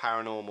into the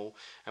paranormal,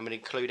 and would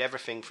include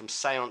everything from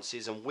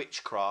seances and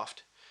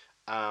witchcraft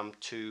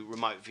to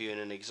remote viewing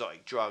and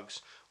exotic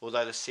drugs.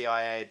 Although the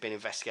CIA had been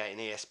investigating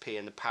ESP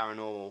and the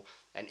paranormal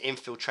and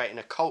infiltrating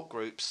occult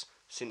groups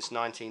since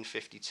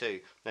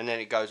 1952. And then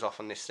it goes off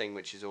on this thing,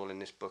 which is all in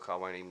this book. I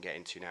won't even get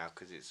into now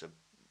because it's a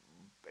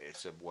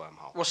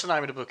wormhole. What's the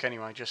name of the book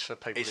anyway, just for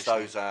people It's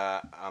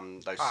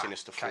listening? those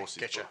Sinister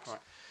Forces getcha. books.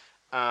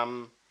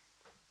 Right.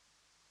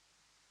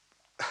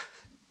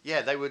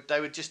 Yeah, they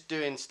were just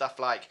doing stuff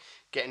like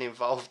getting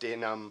involved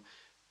in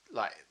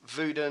like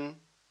voodoo,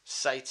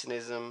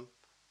 Satanism,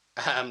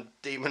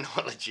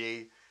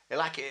 demonology,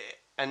 like it,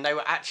 and they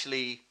were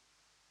actually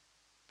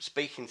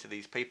speaking to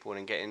these people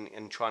and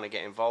trying to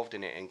get involved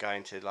in it and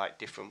going to like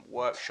different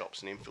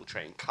workshops and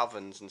infiltrating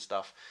covens and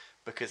stuff,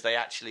 because they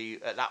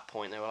actually at that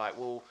point they were like,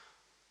 well,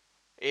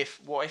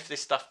 what if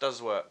this stuff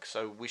does work?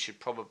 So we should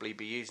probably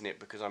be using it,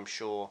 because I'm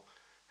sure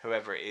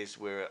whoever it is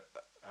we're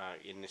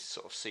in this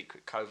sort of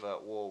secret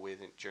covert war with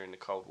during the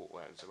Cold War,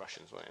 where it was the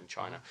Russians weren't in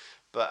China,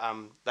 but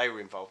they were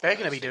involved. They're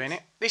going to be doing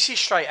it. This is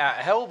straight out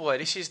of Hellboy.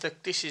 This is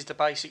the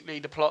basically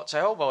the plot to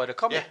Hellboy, the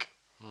comic.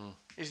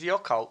 Is the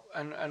occult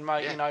and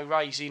you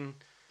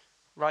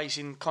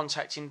know,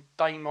 contacting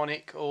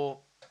demonic or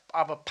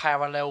other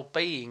parallel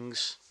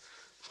beings.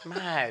 It's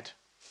mad.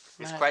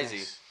 It's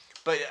crazy.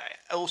 But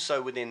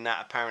also within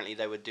that, apparently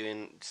they were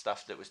doing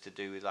stuff that was to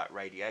do with like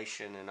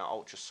radiation and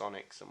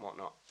ultrasonics and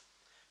whatnot.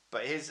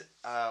 But here's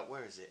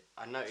where is it?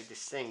 I noted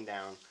this thing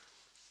down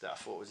that I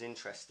thought was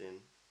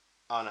interesting.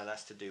 Oh no,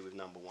 that's to do with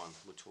number 1.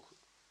 We'll talk.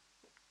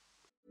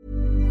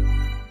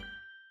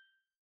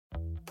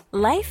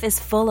 Life is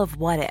full of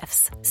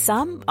what-ifs.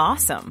 Some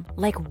awesome,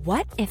 like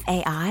what if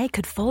AI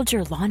could fold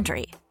your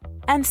laundry?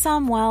 And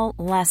some, well,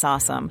 less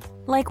awesome,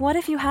 like what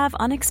if you have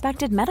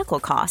unexpected medical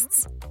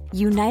costs?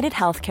 United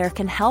Healthcare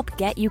can help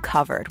get you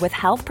covered with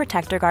Health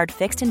Protector Guard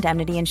fixed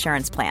indemnity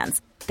insurance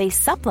plans. They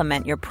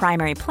supplement your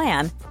primary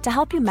plan to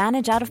help you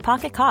manage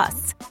out-of-pocket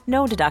costs.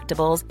 No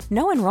deductibles,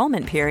 no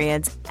enrollment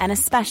periods, and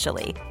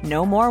especially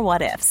no more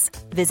what-ifs.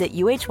 Visit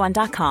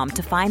uh1.com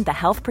to find the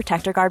Health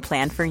Protector Guard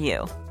plan for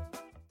you.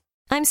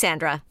 I'm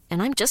Sandra,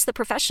 and I'm just the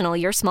professional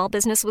your small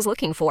business was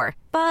looking for.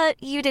 But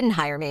you didn't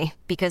hire me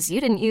because you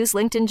didn't use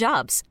LinkedIn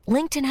Jobs.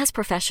 LinkedIn has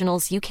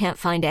professionals you can't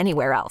find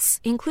anywhere else,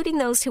 including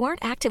those who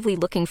aren't actively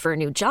looking for a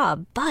new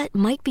job, but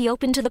might be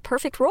open to the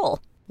perfect role,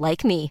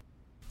 like me.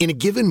 In a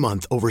given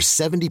month, over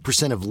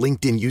 70% of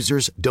LinkedIn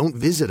users don't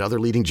visit other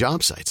leading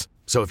job sites.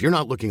 So if you're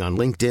not looking on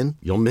LinkedIn,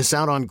 you'll miss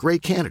out on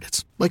great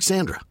candidates like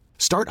Sandra.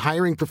 Start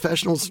hiring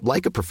professionals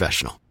like a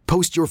professional.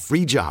 Post your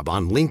free job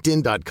on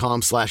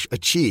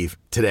linkedin.com/achieve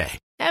today.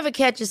 Ever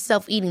catch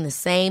yourself eating the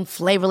same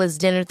flavorless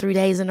dinner 3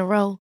 days in a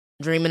row?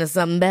 Dreaming of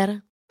something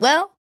better?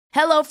 Well,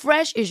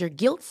 HelloFresh is your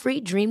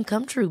guilt-free dream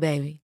come true,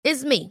 baby.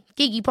 It's me,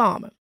 Keke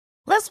Palmer.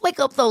 Let's wake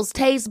up those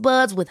taste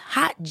buds with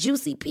hot,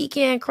 juicy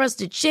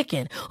pecan-crusted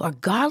chicken or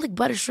garlic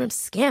butter shrimp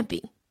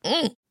scampi.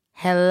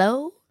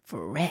 Hello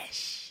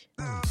Fresh.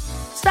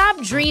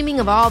 Stop dreaming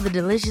of all the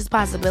delicious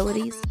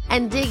possibilities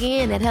and dig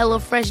in at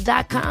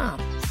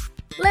HelloFresh.com.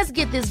 Let's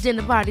get this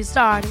dinner party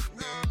started.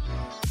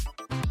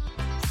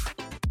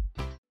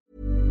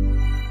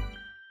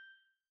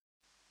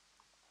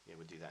 Yeah,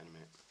 we'll do that in a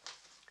minute.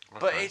 Okay.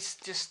 But it's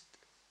just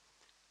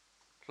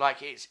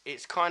like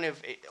it's kind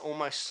of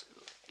almost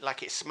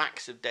like it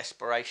smacks of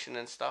desperation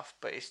and stuff,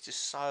 but it's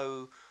just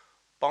so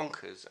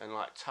bonkers and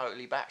like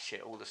totally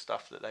batshit, all the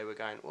stuff that they were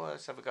going, well,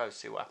 let's have a go,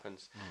 see what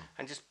happens,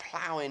 and just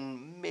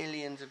ploughing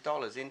millions of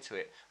dollars into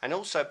it. And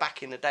also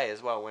back in the day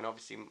as well, when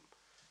obviously,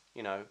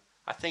 you know,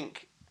 I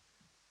think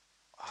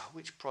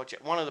which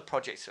project, one of the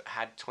projects that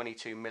had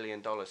 $22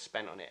 million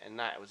spent on it, and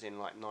that was in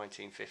like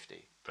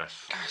 1950.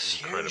 That's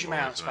huge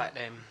amounts back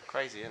then.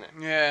 Crazy, isn't it?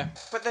 Yeah,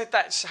 but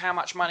that's how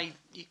much money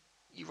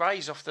you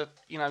raise off the,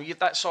 you know,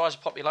 that size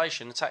of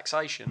population, the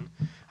taxation.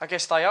 I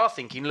guess they are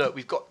thinking, look,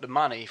 we've got the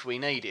money if we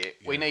need it.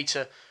 Yeah. We need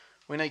to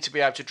be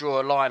able to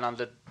draw a line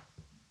under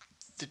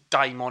the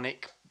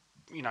demonic,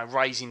 you know,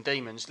 raising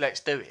demons. Let's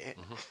do it.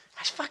 Mm-hmm.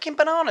 That's fucking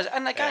bananas.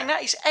 And again,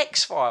 that is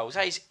X-Files.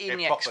 That is in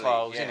the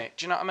X-Files, isn't it?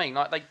 Do you know what I mean?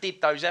 Like, they did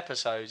those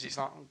episodes. It's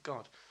like, oh,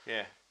 God.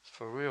 Yeah. It's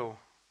for real.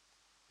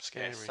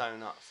 Scary. Yeah, it's so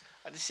nuts.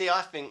 See,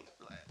 I think,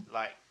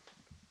 like,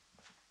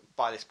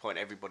 by this point,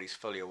 everybody's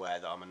fully aware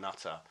that I'm a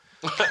nutter.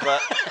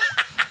 But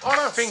I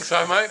don't think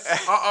so, mate.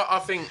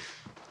 I think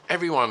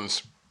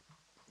everyone's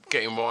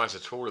getting wiser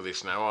to all of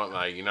this now, aren't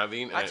they? You know,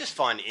 the internet. I just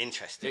find it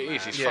interesting. It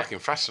is. It's fucking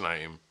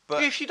fascinating.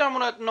 But if you don't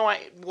want a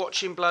night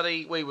watching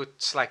bloody, we were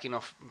slagging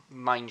off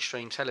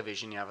mainstream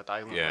television the other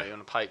day, weren't we,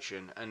 on a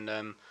Patreon?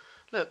 And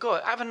look,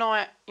 God, have a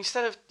night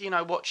instead of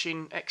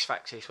watching X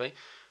Factor this week.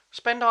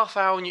 Spend half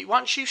hour on you.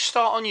 Once you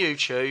start on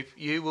YouTube,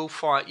 you will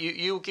find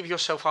you will give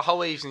yourself a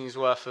whole evening's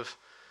worth of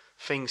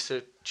things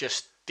to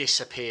just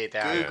disappear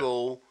down.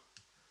 Google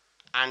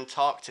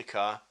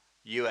Antarctica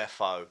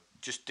UFO.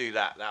 Just do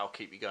that. That'll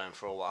keep you going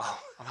for a while.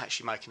 I'm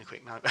actually making a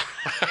quick note.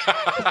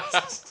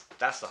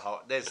 That's the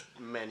whole. There's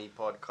many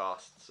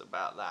podcasts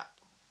about that,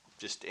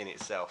 just in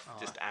itself. Oh,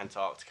 just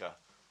Antarctica.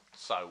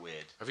 So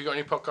weird. Have you got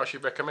any podcasts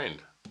you'd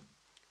recommend?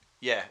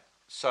 Yeah.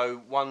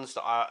 So ones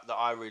that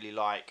I really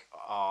like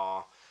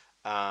are.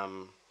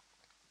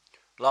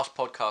 Last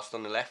Podcast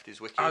on the Left is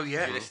wicked. Oh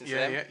yeah, you listen to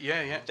them?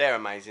 Yeah. They're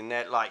amazing.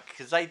 They're like,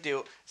 because they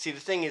do. See, the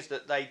thing is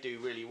that they do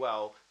really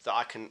well that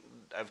I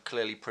have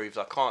clearly proved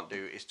I can't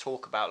do is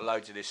talk about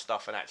loads of this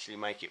stuff and actually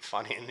make it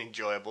funny and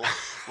enjoyable,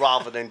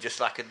 rather than just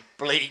like a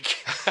bleak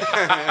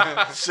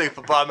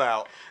super bum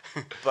out.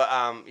 But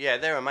yeah,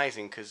 they're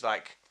amazing because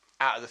like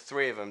out of the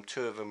three of them,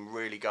 two of them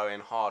really go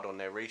in hard on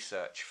their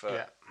research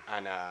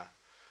and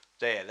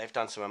they've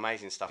done some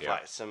amazing stuff. Yeah.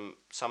 Like some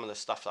of the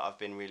stuff that I've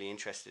been really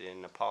interested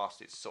in the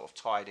past, it's sort of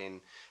tied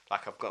in.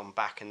 Like I've gone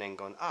back and then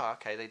gone, oh,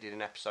 okay, they did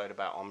an episode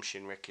about Aum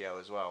Shinrikyo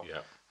as well.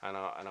 Yeah. And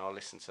I'll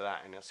listen to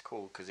that, and it's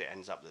cool because it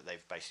ends up that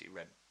they've basically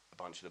read a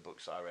bunch of the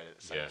books that I read at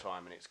the same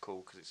time, and it's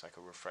cool because it's like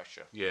a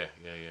refresher. Yeah.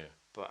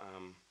 But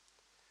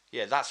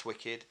yeah, that's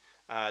wicked.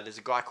 There's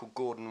a guy called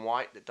Gordon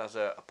White that does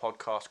a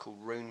podcast called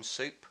Rune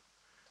Soup,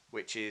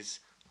 which is,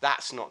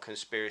 that's not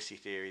conspiracy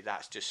theory,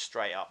 that's just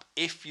straight up.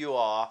 If you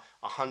are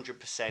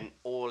 100%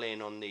 all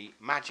in on the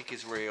magic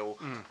is real,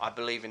 I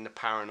believe in the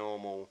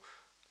paranormal,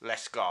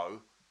 let's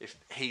go. If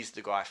he's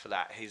the guy for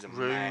that, he's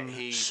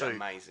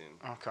amazing.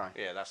 Okay.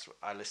 Yeah,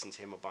 I listen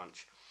to him a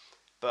bunch.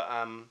 But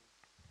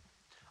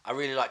I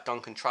really like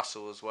Duncan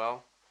Trussell as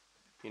well.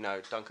 You know,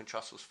 Duncan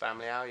Trussell's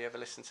Family Hour. You ever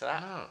listen to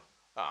that? No.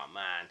 Oh,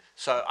 man.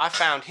 So I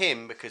found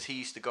him because he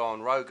used to go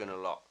on Rogan a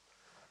lot.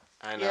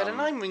 And, Yeah, the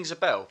name rings a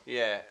bell.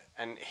 Yeah,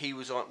 and he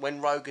was on... When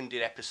Rogan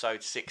did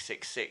episode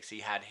 666,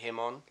 he had him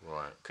on.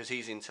 Right. Because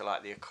he's into,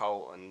 like, the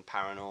occult and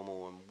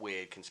paranormal and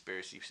weird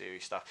conspiracy theory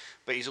stuff.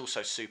 But he's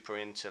also super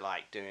into,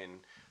 like, doing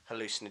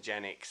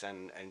hallucinogenics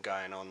and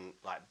going on,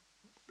 like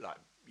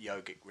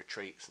yogic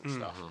retreats and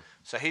stuff.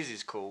 So his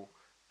is cool,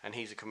 and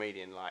he's a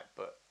comedian, like,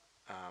 but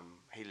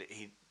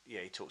he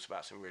talks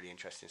about some really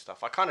interesting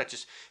stuff. I kind of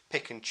just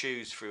pick and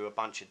choose through a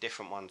bunch of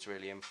different ones,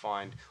 really, and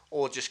find...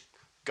 Or just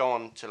go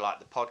on to, like,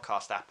 the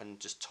podcast app and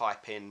just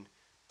type in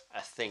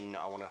a thing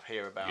that I want to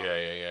hear about.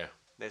 Yeah.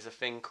 There's a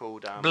thing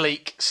called...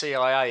 Bleak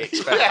CIA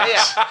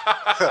experiments.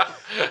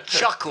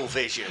 Chuckle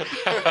Vision.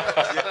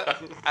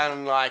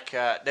 And, like,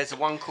 there's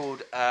one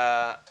called...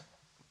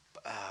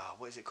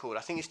 what is it called? I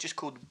think it's just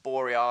called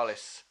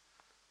Borealis.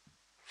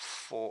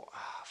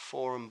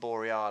 Forum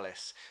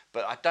Borealis.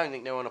 But I don't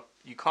think they're on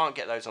you can't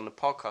get those on the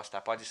podcast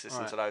app. I just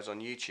listen to those on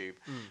YouTube.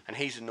 And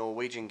he's a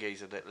Norwegian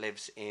geezer that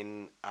lives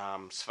in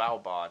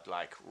Svalbard,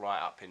 like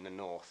right up in the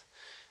north.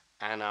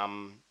 And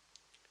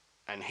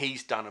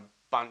he's done a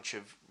bunch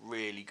of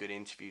really good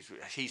interviews.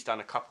 He's done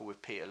a couple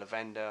with Peter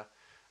Lavender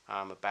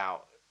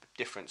about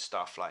different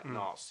stuff like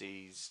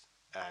Nazis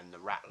and the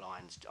rat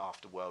lines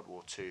after World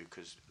War II,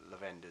 because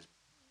Lavender's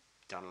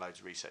done loads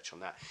of research on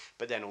that.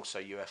 But then also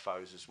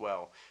UFOs as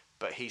well.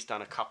 But he's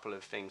done a couple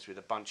of things with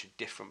a bunch of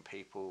different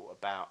people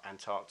about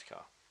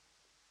Antarctica.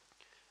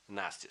 And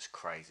that's just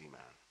crazy, man.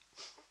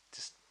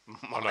 Just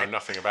I know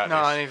nothing about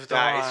No, this. neither do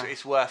I.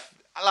 it's worth...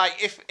 Like,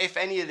 if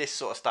any of this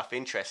sort of stuff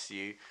interests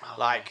you,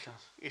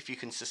 if you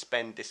can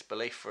suspend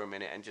disbelief for a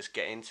minute and just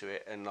get into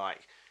it, and,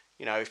 like,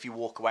 you know, if you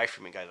walk away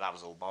from it and go, that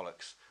was all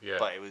bollocks. Yeah.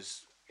 But it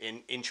was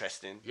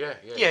interesting. Yeah,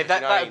 You know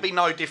that would be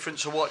no different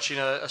to watching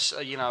a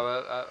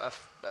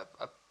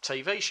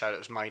TV show that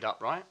was made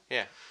up, right?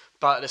 Yeah.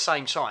 But at the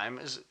same time,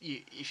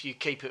 if you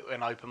keep it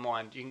an open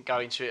mind, you can go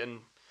into it and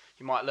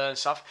you might learn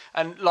stuff.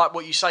 And like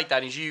what you say,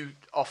 Dan, is you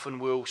often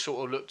will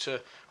sort of look to,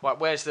 like,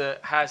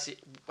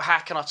 how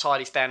can I tie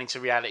this down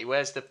into reality?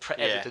 Where's the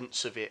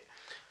evidence of it?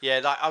 Yeah,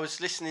 like I was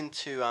listening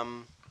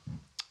to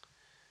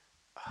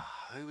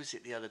who was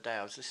it the other day?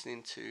 I was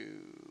listening to,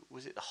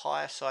 was it the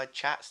Higher Side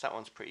Chats? That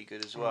one's pretty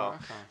good as well. Oh,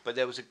 okay. But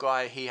there was a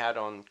guy he had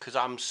on, because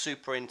I'm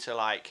super into,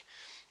 like,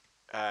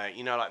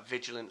 like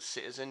Vigilant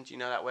Citizen. Do you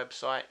know that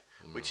website?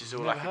 Which is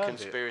all like a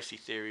conspiracy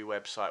theory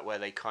website where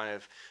they kind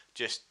of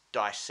just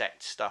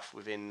dissect stuff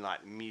within,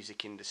 like, the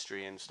music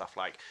industry and stuff.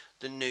 Like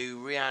the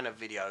new Rihanna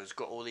video's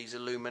got all these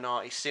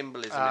Illuminati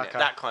symbolism in it,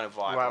 that kind of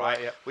vibe,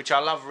 right? Yeah. Which I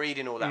love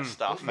reading all that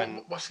stuff.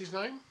 And what's his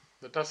name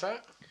that does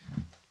that?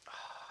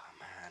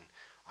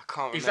 I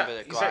can't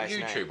remember the guy's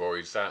name. Is that YouTube or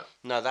is that...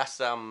 No, that's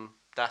just on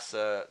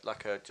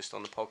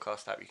the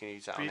podcast app. You can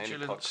use that on any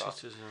podcast.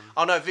 Citizen.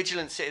 Oh no,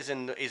 Vigilant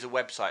Citizen is a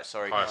website.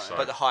 Sorry,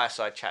 but the Higher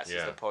Side Chats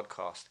is the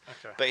podcast.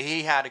 Okay. But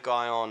he had a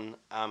guy on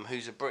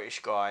who's a British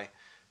guy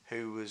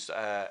who was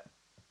I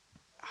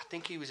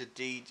think he was a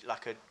DJ,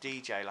 like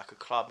a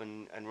club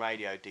and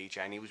radio DJ,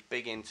 and he was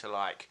big into,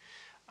 like,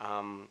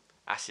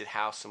 acid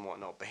house and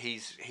whatnot. But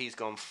he's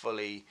gone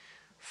fully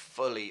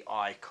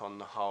Ike on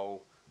the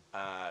whole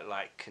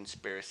like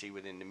conspiracy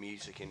within the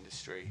music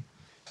industry,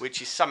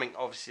 which is something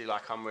obviously,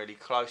 like, I'm really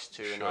close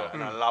to,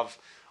 and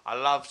I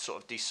love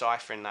sort of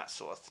deciphering that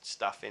sort of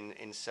stuff in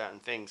certain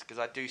things, because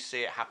I do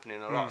see it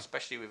happening a lot,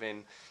 especially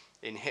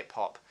in hip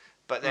hop,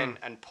 but then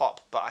and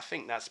pop. But I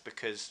think that's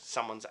because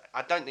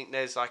I don't think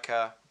there's, like,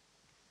 a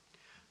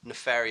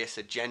nefarious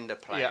agenda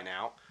playing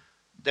out.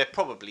 There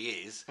probably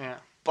is,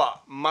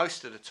 but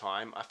most of the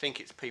time, I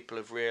think it's people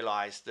have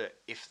realised that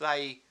if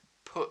they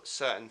put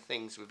certain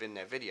things within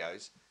their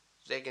videos,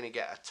 they're going to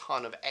get a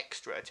ton of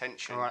extra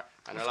attention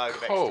and a load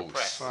of extra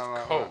press.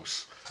 Of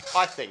course.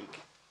 I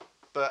think.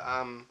 But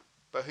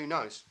who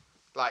knows?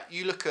 Like,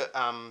 you look at...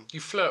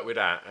 You flirt with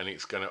that, and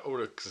it's going to... All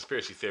the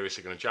conspiracy theorists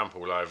are going to jump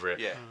all over it.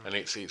 Yeah. And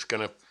it's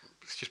going to...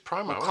 It's just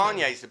promo, Well,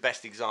 Kanye's the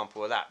best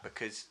example of that,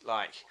 because,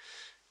 like,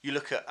 you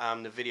look at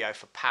the video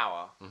for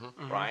Power,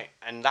 right?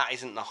 And that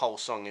isn't the whole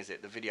song, is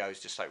it? The video is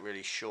just, like,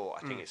 really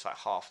short. I think it's, like,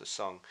 half the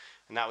song.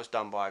 And that was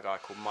done by a guy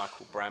called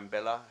Michael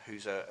Brambilla,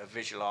 who's a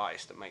visual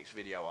artist that makes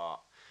video art.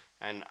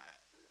 And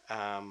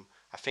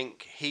I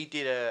think he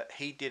did a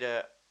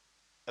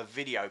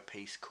video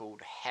piece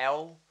called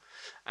Hell,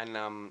 and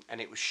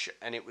it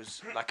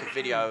was like a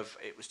video of,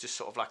 it was just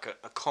sort of like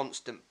a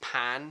constant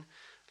pan,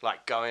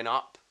 like going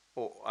up,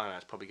 or I don't know,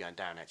 it's probably going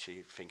down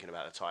actually, thinking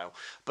about the title,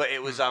 but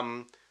it was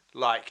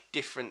like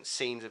different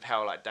scenes of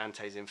hell, like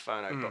Dante's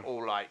Inferno, but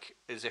all like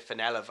as if an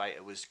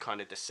elevator was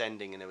kind of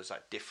descending, and there was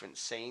like different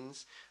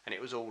scenes, and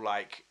it was all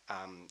like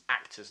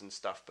actors and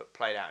stuff, but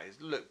played out. It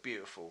looked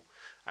beautiful,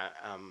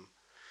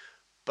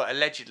 but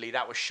allegedly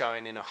that was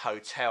showing in a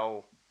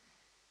hotel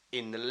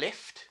in the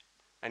lift,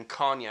 and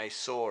Kanye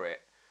saw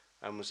it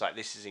and was like,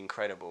 "This is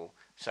incredible."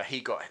 So he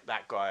got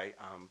that guy,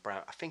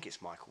 I think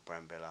it's Michael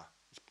Brambilla.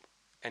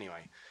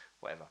 Anyway,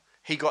 whatever.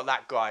 He got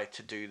that guy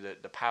to do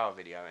the Power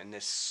video, and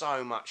there's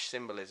so much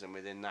symbolism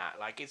within that.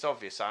 Like, it's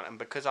obvious, and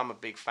because I'm a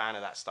big fan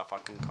of that stuff, I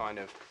can kind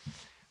of,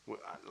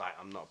 like,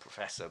 I'm not a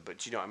professor, but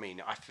do you know what I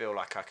mean? I feel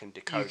like I can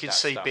decode that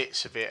stuff. You can see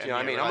bits of it. Do you know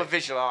what I mean? I'm a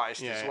visual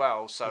artist as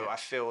well, so I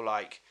feel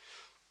like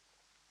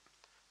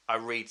I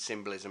read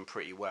symbolism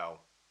pretty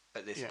well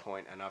at this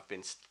point, and I've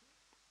been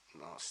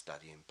not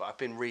studying, but I've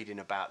been reading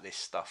about this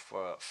stuff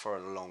for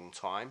a long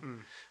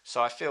time.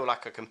 So I feel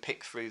like I can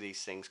pick through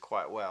these things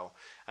quite well.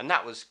 And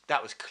that was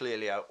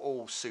clearly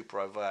all super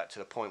overt, to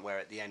the point where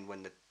at the end,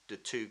 when the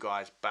two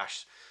guys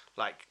bash,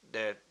 like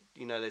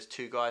there's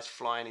two guys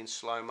flying in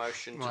slow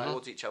motion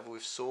towards each other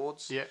with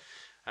swords. Yeah.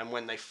 And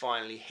when they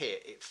finally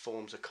hit, it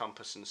forms a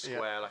compass and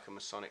square, like a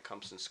Masonic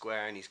compass and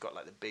square, and he's got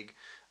like the big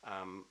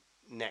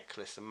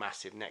necklace, a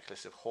massive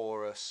necklace of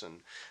Horus,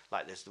 and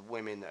like there's the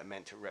women that are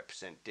meant to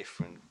represent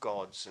different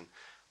gods, and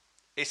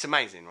it's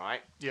amazing,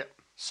 right? Yeah.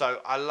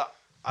 So I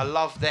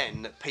love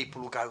then that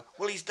people will go,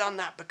 well, he's done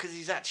that because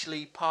he's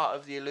actually part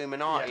of the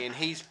Illuminati, and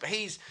he's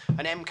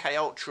an MK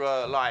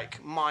Ultra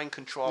like mind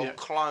control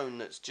clone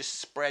that's just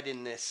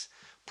spreading this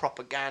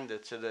propaganda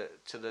to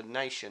the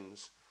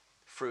nations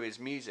through his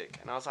music.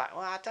 And I was like,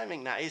 well, I don't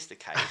think that is the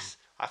case.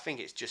 I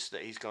think it's just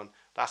that he's gone,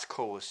 that's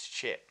cool as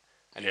shit,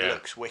 and it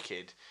looks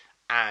wicked.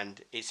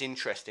 And it's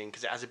interesting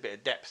because it has a bit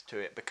of depth to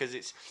it, because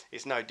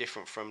it's no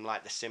different from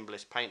like the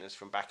symbolist painters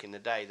from back in the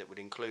day that would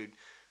include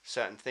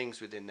certain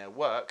things within their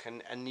work,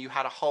 and you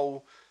had a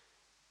whole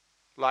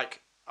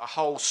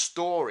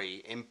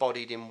story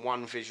embodied in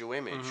one visual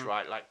image,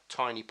 right? Like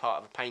tiny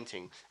part of a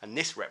painting, and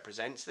this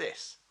represents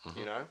this,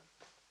 you know.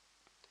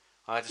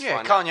 I just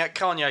find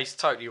Kanye's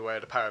totally aware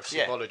of the power of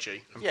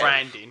symbology and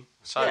branding,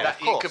 so that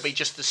it could be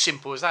just as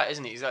simple as that,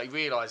 isn't it? Is that he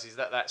realises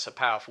that that's a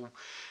powerful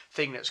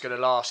thing that's going to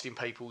last in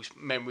people's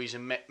memories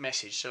and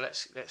message. So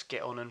let's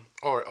get on and...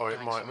 Or it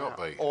might not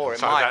be. Or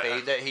it might be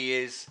that he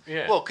is...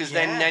 Yeah. Well, because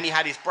then he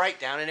had his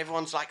breakdown, and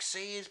everyone's like,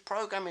 see, his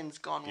programming's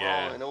gone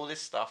wrong and all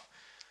this stuff.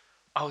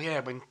 Oh,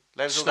 yeah, when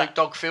Snoop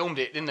Dogg filmed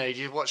it, didn't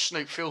he? You watch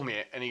Snoop film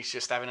it, and he's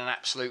just having an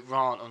absolute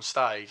rant on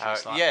stage.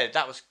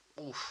 That was...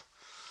 Oof.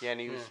 Yeah, and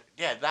he was...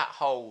 Yeah, that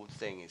whole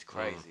thing is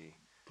crazy.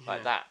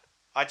 Like that.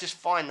 I just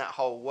find that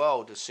whole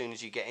world, as soon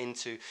as you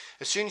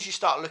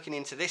start looking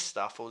into this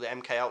stuff, or the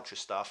MK Ultra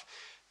stuff,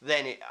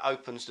 then it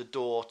opens the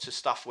door to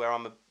stuff where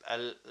I'm a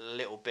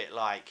little bit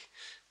like,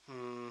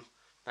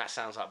 that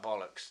sounds like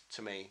bollocks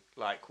to me.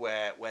 Like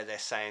where they're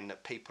saying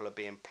that people are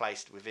being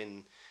placed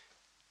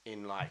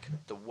in like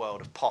the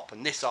world of pop,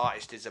 and this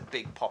artist is a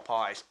big pop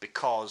artist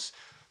because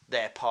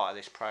they're part of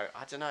this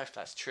I don't know if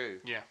that's true.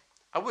 Yeah.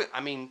 I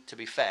mean, to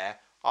be fair,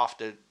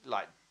 after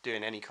like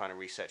doing any kind of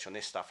research on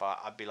this stuff,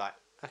 I'd be like,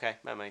 okay,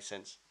 that makes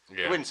sense.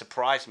 Yeah. It wouldn't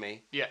surprise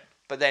me. Yeah.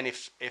 But then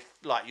if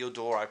like your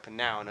door opened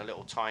now and a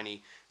little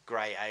tiny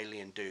grey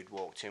alien dude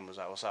walked in, was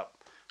like, what's up?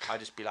 I'd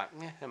just be like,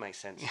 yeah, that makes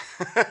sense.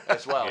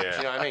 As well. Yeah. Do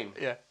you know what I mean?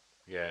 Yeah.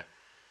 Yeah.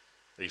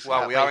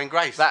 Well, we are in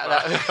grace. I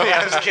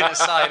was going to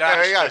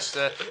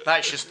say,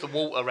 that's just the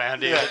water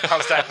around here. It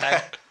comes down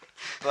there.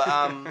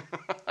 But,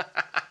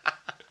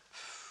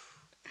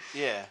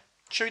 yeah.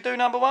 Should we do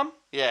number one?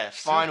 Yeah,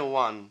 final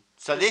one.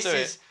 So this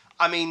is,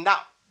 I mean,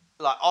 that,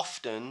 like,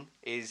 often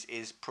is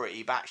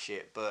pretty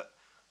batshit, but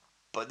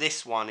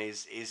this one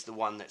is the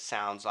one that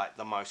sounds like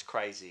the most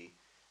crazy,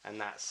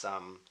 and that's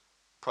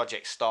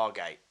Project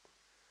Stargate,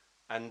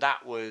 and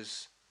that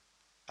was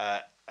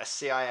a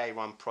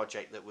CIA-run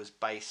project that was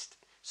based.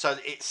 So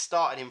it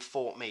started in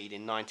Fort Meade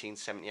in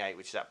 1978,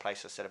 which is that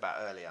place I said about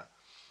earlier,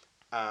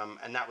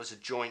 and that was a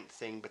joint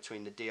thing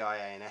between the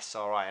DIA and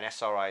SRI, and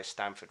SRI is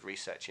Stanford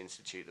Research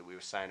Institute that we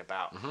were saying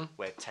about,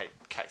 where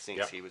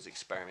Kaczynski was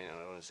experimenting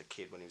on as a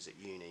kid when he was at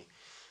uni.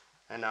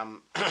 And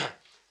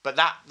but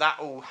that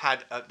all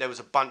had there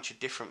was a bunch of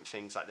different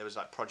things, like there was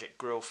like Project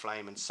Grill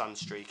Flame and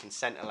Sunstreak and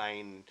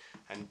Centerlane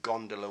and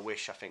Gondola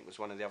Wish, I think was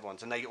one of the other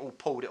ones, and they all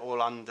pulled it all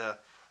under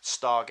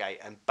Stargate,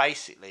 and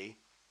basically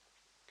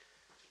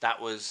that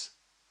was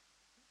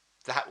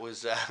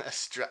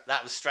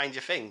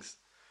Stranger Things,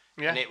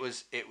 and it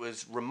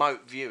was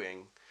remote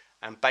viewing,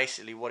 and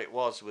basically what it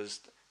was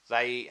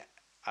they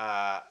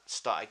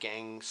started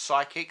getting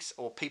psychics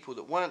or people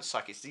that weren't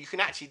psychics. You can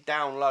actually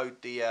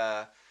download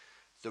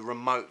the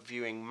remote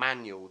viewing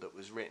manual that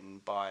was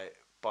written by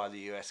the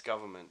US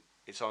government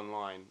It's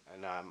online,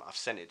 and I've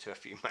sent it to a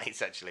few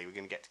mates. Actually, we're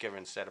going to get together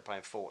instead of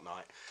playing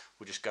Fortnite.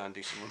 We'll just go and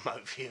do some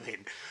remote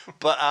viewing.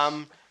 But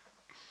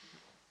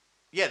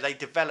yeah, they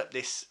developed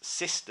this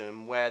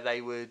system where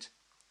they would,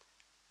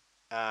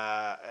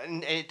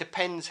 and it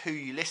depends who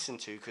you listen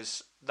to,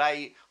 because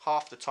they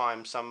half the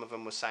time some of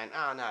them were saying,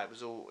 "Oh no,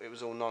 it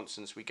was all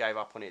nonsense. We gave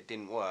up on it. It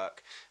didn't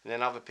work." And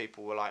then other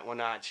people were like, "Well,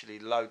 no, actually,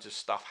 loads of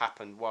stuff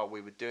happened while we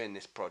were doing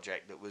this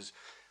project that was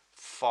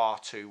far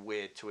too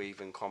weird to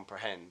even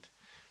comprehend."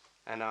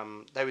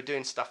 And they were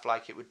doing stuff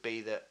like, it would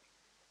be that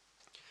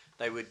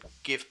they would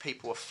give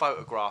people a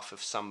photograph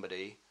of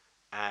somebody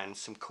and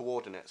some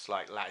coordinates,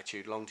 like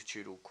latitude,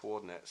 longitudinal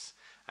coordinates,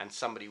 and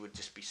somebody would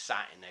just be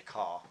sat in their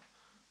car,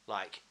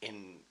 like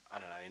in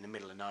the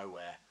middle of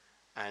nowhere,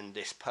 and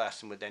this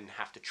person would then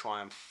have to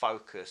try and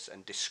focus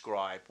and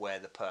describe where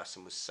the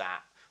person was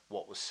sat,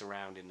 what was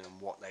surrounding them,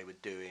 what they were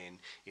doing,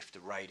 if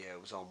the radio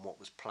was on, what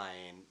was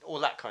playing, all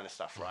that kind of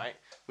stuff, right?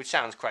 Which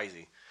sounds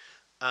crazy.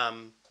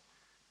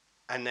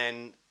 And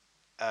then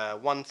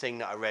one thing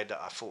that I read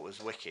that I thought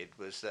was wicked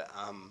was that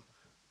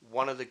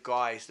one of the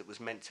guys that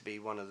was meant to be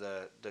one of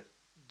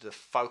the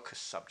focus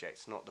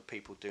subjects, not the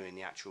people doing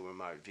the actual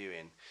remote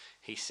viewing,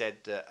 he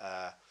said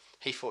that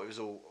he thought it was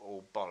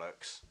all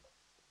bollocks.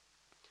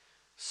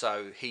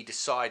 So he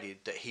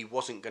decided that he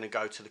wasn't going to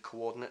go to the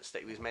coordinates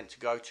that he was meant to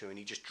go to, and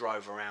he just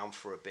drove around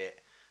for a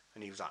bit,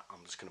 and he was like,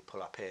 "I'm just going to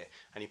pull up here."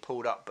 And he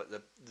pulled up, but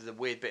the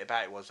weird bit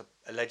about it was,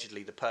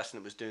 allegedly the person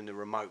that was doing the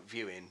remote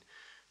viewing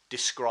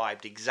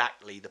described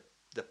exactly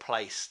the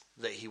place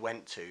that he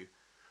went to,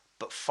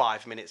 but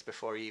 5 minutes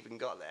before he even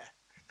got there.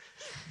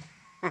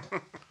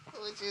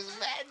 Which is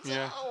mental.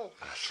 Yeah.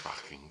 That's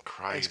fucking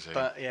crazy.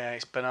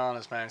 It's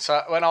bananas, man.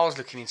 So when I was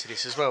looking into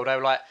this as well, they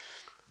were like,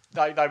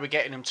 they were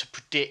getting them to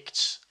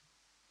predict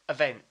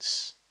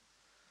events,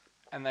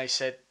 and they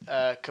said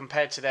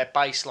compared to their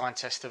baseline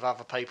test of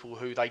other people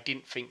who they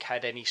didn't think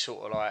had any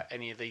sort of like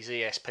any of these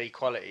ESP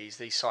qualities,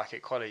 these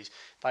psychic qualities,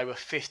 they were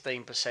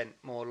 15%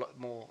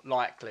 more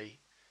likely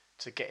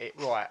to get it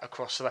right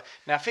across the way.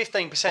 Now,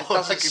 15%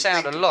 doesn't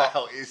sound a lot.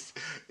 Is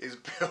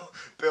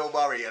Bill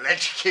Murray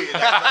electrocuted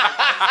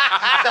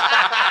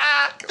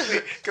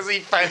because he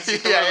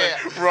fancied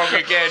wrong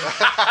again.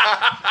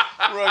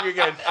 Wrong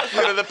again.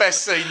 One of the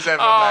best scenes ever,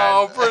 man.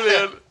 Oh,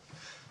 brilliant.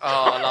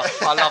 Oh,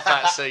 I love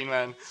that scene,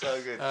 man.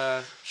 So good.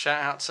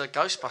 Shout out to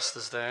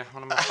Ghostbusters there,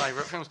 one of my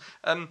favourite films.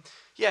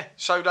 Yeah,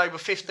 so they were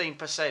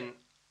 15%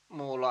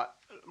 more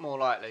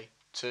likely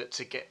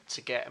to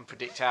get and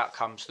predict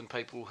outcomes than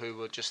people who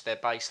were just their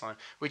baseline,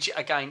 which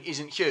again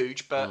isn't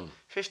huge, but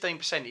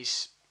 15%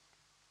 is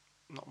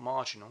not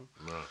marginal.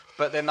 No.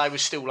 But then they were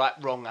still like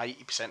wrong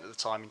 80% of the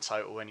time in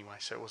total anyway,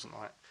 so it wasn't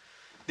like.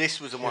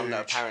 This was the one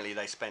that apparently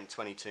they spent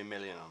 22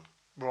 million on.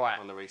 Right.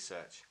 On the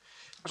research.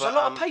 There's a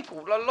lot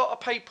of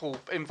people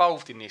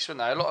involved in this, weren't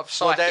there? A lot of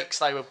psychics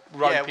they were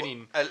roping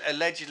in.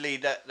 Allegedly,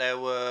 that there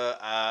were.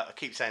 I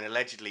keep saying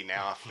allegedly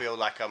now. I feel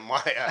like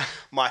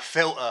my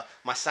filter,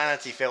 my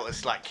sanity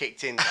filter's like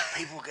kicked in. Like,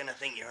 people are gonna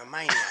think you're a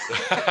maniac.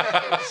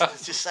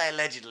 just say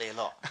allegedly a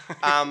lot.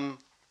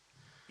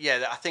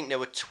 Yeah, I think there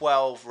were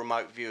 12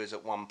 remote viewers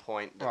at one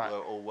point that were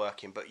all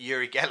working, but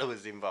Uri Geller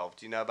was involved.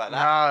 Do you know about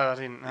that? No, I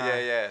didn't know.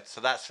 Yeah. So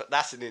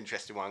that's an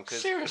interesting one.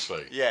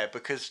 Seriously? Yeah,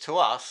 because to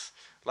us.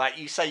 Like,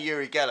 you say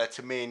Uri Geller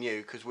to me and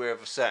you, because we're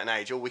of a certain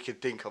age, all we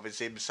could think of is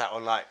him sat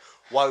on, like,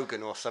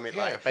 Wogan or something,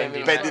 like,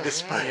 bending the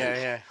spoon.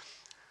 Yeah.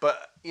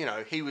 But,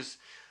 he was...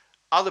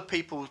 Other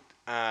people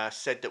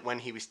said that when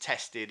he was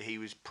tested, he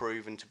was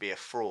proven to be a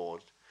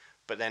fraud.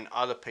 But then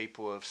other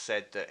people have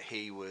said that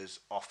he was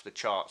off the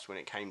charts when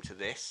it came to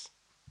this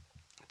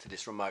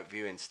remote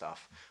viewing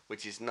stuff,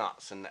 which is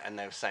nuts. And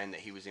they were saying that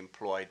he was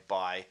employed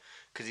by...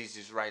 Because he's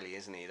Israeli,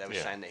 isn't he? They were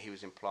saying that he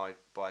was employed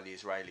by the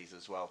Israelis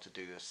as well to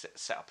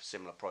set up a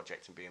similar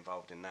project and be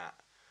involved in that.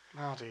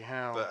 Bloody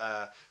hell!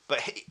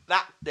 But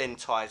that then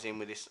ties in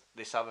with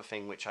this other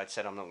thing which I'd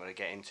said I'm not going to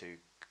get into.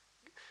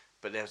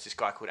 But there was this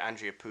guy called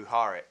Andrija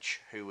Puharic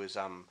who was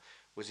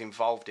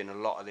involved in a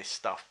lot of this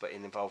stuff, but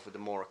involved with the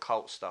more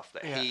occult stuff.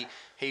 That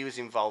he was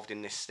involved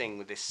in this thing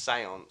with this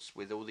séance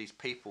with all these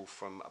people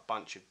from a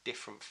bunch of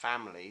different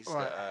families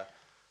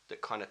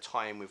that kind of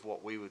tie in with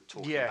what we were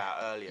talking about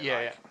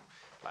earlier.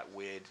 Like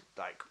weird,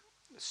 like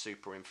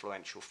super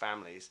influential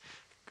families.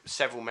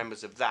 Several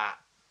members of that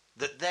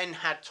then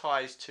had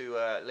ties to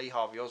Lee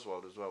Harvey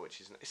Oswald as well,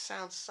 which it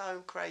sounds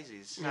so crazy.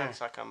 It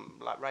sounds like I'm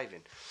like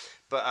raving.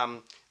 But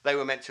they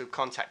were meant to have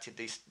contacted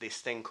this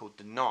thing called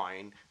the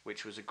Nine,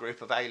 which was a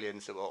group of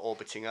aliens that were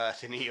orbiting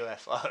Earth in a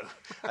UFO,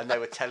 and they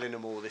were telling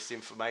them all this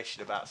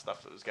information about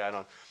stuff that was going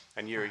on.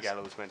 And Uri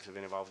Geller was meant to have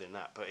been involved in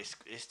that, but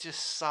it's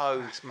just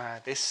so. That's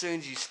mad. As soon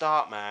as you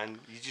start, man,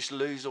 you just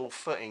lose all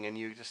footing, and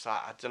you just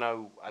like I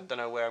don't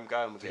know where I'm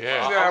going with it.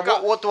 Yeah.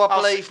 What do I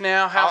believe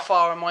now? How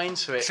far am I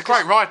into it? It's a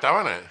great ride, though,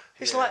 isn't it?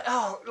 It's like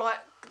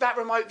that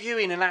remote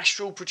viewing and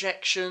astral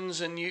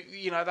projections, and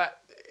you know that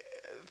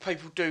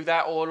people do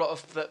that, or a lot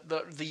of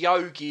the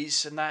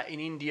yogis and that in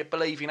India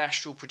believe in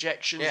astral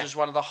projections as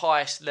one of the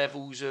highest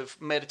levels of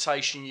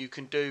meditation you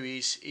can do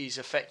is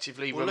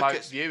effectively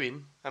remote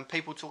viewing. And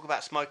people talk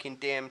about smoking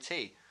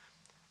DMT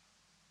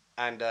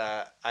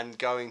and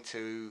going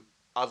to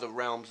other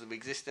realms of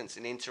existence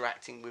and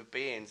interacting with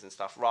beings and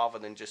stuff, rather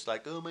than just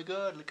like, oh my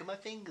god, look at my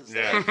fingers,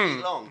 they're 8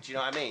 feet long. Do you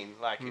know what I mean?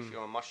 Like if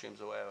you're on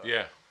mushrooms or whatever.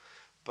 Yeah.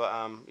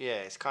 But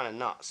it's kind of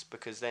nuts,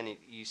 because then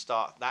you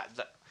start that.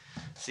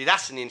 See,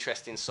 that's an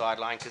interesting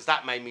sideline, because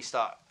that made me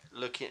start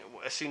looking.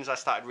 As soon as I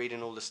started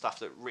reading all the stuff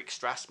that Rick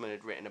Strassman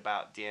had written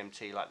about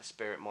DMT, like the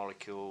Spirit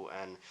Molecule,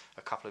 and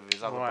a couple of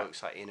his other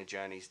books like Inner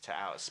Journeys to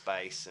Outer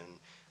Space and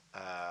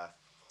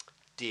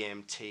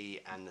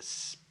DMT and the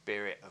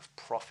Spirit of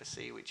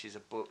Prophecy, which is a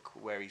book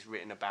where he's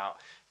written about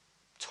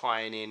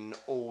tying in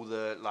all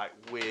the like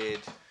weird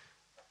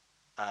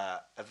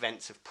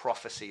events of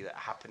prophecy that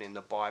happen in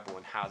the Bible,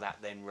 and how that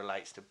then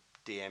relates to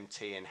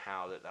DMT, and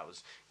how that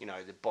was, you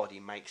know, the body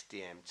makes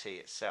DMT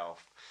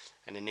itself.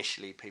 And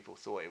initially people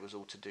thought it was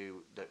all to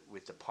do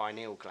with the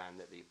pineal gland,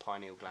 that the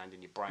pineal gland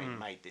in your brain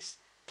made this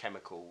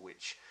chemical,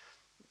 which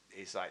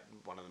is like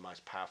one of the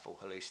most powerful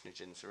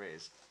hallucinogens there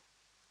is.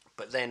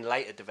 But then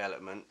later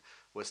development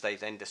was they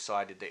then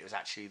decided that it was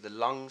actually the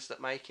lungs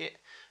that make it.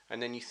 And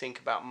then you think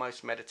about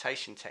most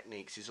meditation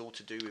techniques is all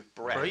to do with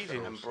breath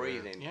and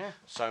breathing. Yeah.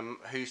 So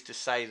who's to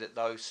say that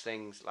those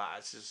things, like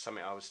this is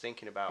something I was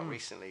thinking about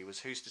recently, was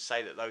who's to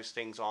say that those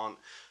things aren't,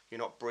 you're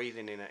not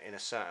breathing in a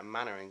certain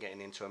manner and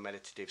getting into a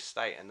meditative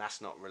state, and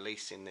that's not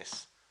releasing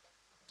this.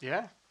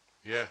 Yeah.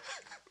 Yeah.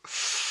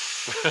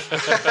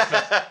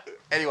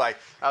 Anyway,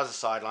 that was a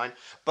sideline.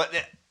 But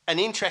an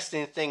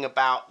interesting thing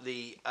about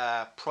the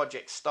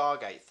Project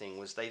Stargate thing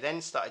was they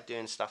then started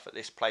doing stuff at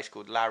this place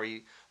called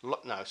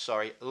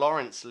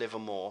Lawrence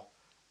Livermore,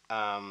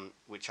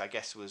 which I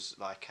guess was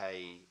like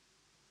a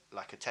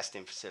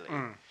testing facility,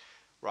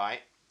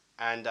 right?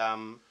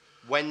 And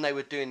when they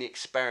were doing the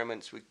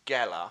experiments with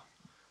Geller,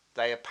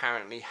 they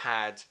apparently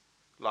had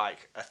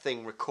like a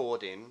thing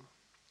recording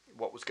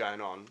what was going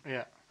on.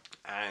 Yeah.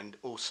 And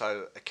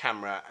also a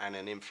camera and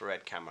an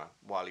infrared camera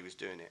while he was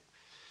doing it.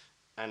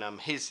 And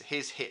his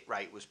hit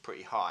rate was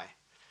pretty high.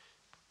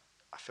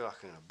 I feel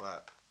like I'm going to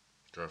burp.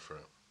 Go for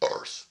it.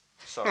 Burst.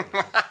 Sorry.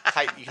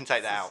 You can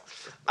take that out.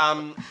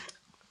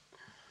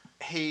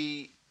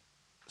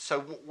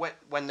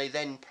 When they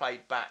then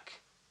played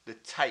back the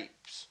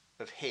tapes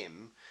of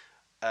him,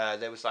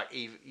 there was like,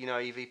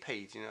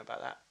 EVP, do you know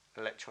about that?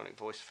 Electronic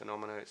voice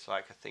phenomena. It's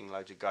like a thing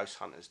loads of ghost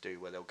hunters do,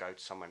 where they'll go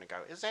to somewhere and go,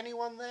 "Is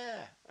anyone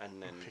there?"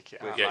 And then pick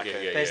it with up.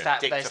 There's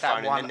that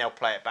one, and then they'll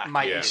play it back.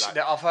 Mate,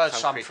 I've heard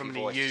some from the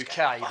voice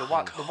UK.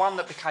 The one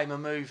that became a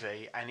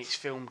movie, and it's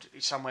filmed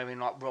somewhere in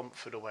like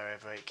Romford or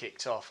wherever it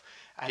kicked off.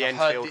 And the I've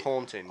heard Enfield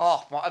Hauntings.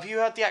 Oh, have you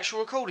heard the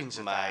actual recordings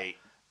of Mate.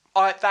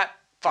 that? That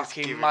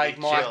fucking made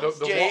my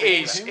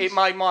it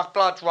made my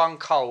blood run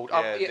cold.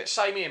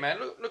 Same here, man.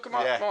 Look at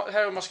my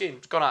hair on my skin.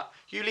 It's gone up.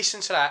 You listen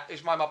to that.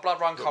 It's made my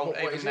blood run cold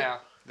even now.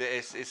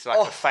 It's like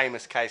a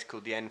famous case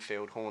called the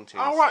Enfield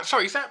Hauntings. Oh right,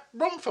 sorry, is that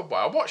Romford way?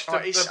 I watched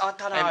it. I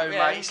don't know,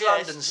 mate. It's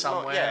London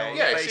somewhere.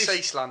 It's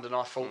East London.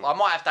 I thought I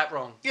might have that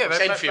wrong. Yeah, it's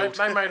Enfield.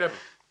 They made a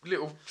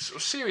little sort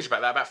of series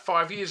about that about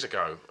 5 years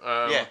ago.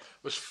 It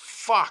was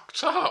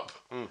fucked up.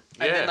 And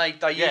then they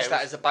used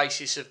that as a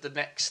basis of the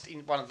next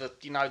one of the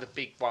the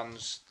big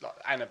ones like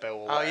Annabelle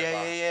or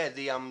whatever.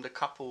 The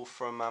couple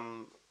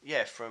from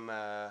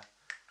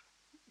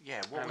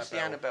what was the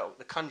Annabelle?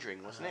 The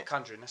Conjuring, wasn't it?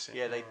 Conjuring, that's it.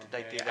 Yeah, they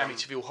did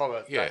Amityville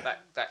Horror.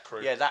 That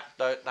crew. Yeah,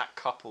 that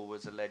couple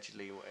was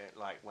allegedly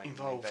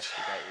involved,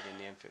 investigated in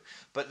the Enfield.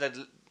 But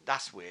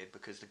that's weird,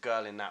 because the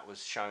girl in that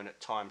was shown at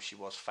times she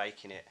was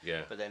faking it.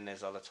 Yeah. But then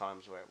there's other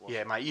times where it wasn't.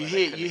 Yeah, mate.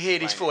 You hear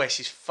this voice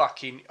is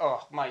fucking.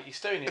 Oh, mate,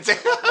 he's doing it.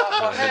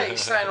 my hair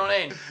is standing on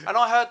end. And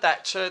I heard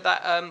that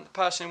that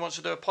person who wants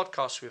to do a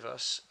podcast with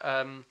us.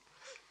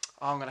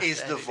 I'm gonna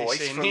is the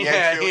voice from the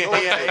Enfield. You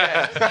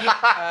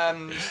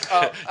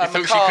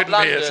thought she couldn't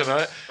be here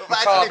tonight?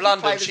 Macabre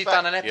London, she'd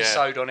done an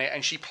episode on it,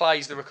 and she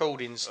plays the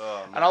recordings.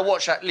 And I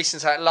watched that, listened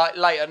to that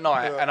late at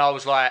night, and I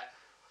was like,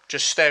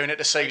 just staring at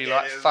the ceiling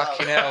like,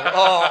 fucking hell.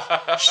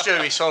 Oh, Stu,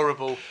 it's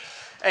horrible.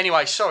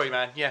 Anyway, sorry,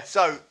 man. Yeah.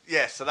 So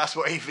that's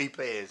what EVP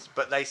is.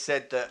 But they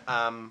said that.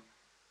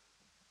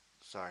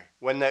 Sorry.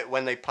 When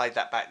they played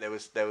that back, there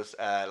was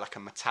like a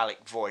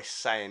metallic voice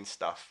saying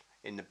stuff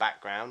in the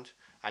background.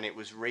 And it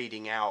was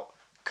reading out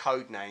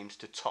code names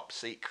to top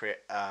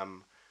secret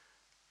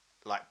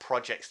like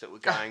projects that were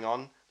going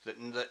on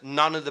that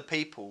none of the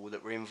people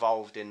that were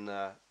involved in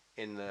the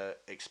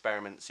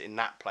experiments in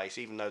that place,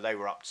 even though they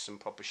were up to some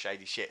proper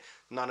shady shit,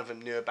 none of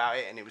them knew about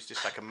it, and it was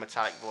just like a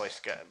metallic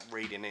voice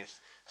reading this,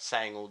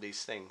 saying all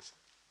these things.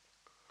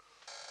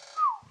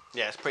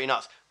 Yeah, it's pretty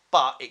nuts.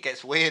 But it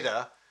gets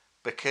weirder,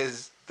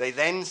 because they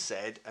then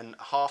said, and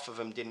half of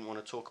them didn't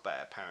want to talk about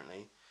it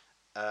apparently,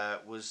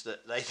 was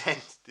that they then,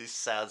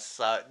 this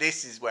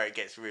is where it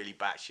gets really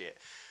batshit.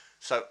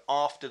 So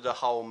after the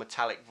whole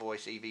metallic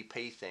voice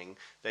EVP thing,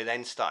 they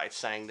then started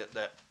saying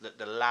that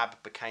the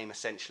lab became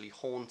essentially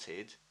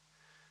haunted,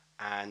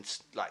 and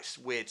like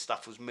weird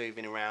stuff was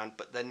moving around.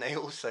 But then they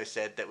also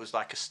said there was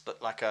like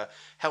a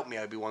help me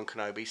Obi-Wan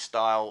Kenobi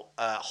style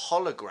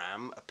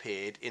hologram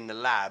appeared in the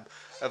lab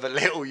of a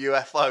little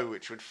UFO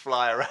which would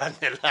fly around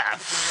the lab.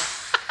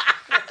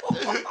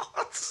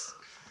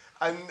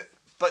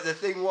 But the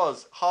thing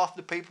was, half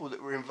the people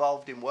that were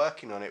involved in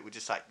working on it were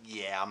just like,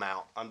 yeah, I'm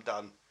out, I'm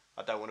done.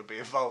 I don't want to be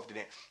involved in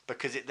it,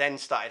 because it then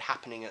started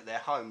happening at their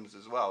homes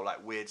as well.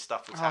 Like weird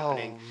stuff was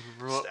happening,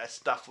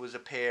 stuff was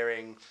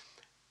appearing,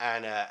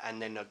 and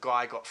then a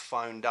guy got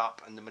phoned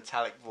up, and the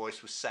metallic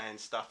voice was saying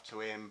stuff to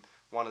him.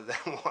 One of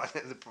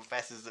the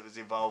professors that was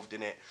involved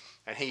in it,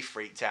 and he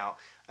freaked out.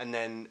 And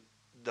then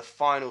the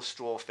final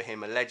straw for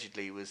him,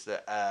 allegedly, was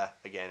that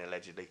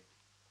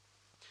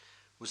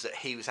was that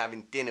he was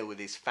having dinner with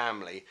his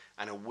family,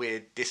 and a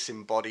weird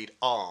disembodied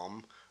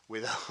arm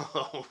with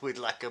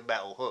like a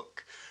metal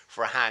hook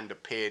for a hand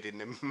appeared in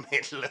the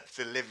middle of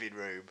the living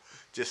room,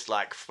 just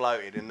like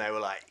floated, and they were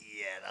like,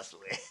 yeah, that's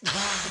weird.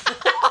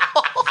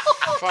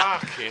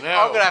 Fucking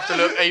hell. I'm going to have to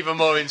look even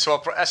more into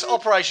that's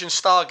Operation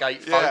Stargate,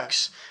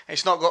 folks. Yeah.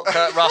 It's not got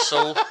Kurt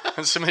Russell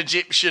and some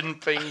Egyptian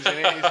things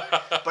in it.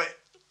 But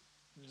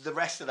the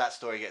rest of that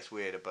story gets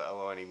weirder, but I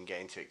won't even get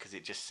into it because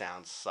it just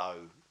sounds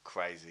so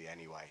crazy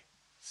anyway.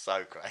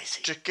 So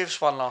crazy. Just give us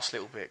one last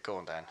little bit. Go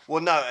on, Dan.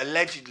 Well, no,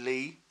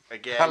 allegedly...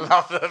 Again. I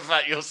love the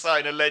fact you're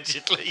saying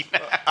allegedly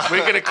now.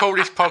 We're going to call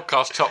this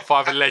podcast Top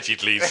 5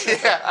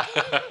 Allegedlys.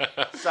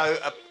 Yeah. So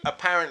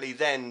apparently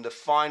then the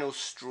final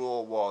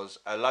straw was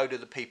a load of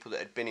the people that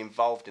had been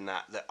involved in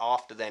that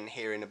after then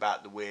hearing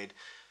about the weird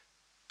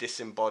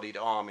disembodied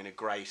arm in a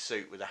grey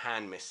suit with a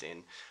hand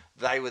missing,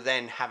 they were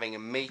then having a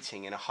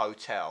meeting in a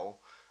hotel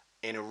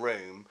in a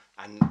room,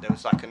 and there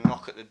was like a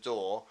knock at the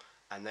door.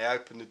 And they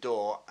open the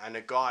door, and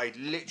a guy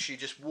literally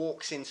just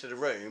walks into the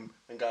room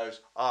and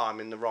goes, "Oh, I'm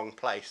in the wrong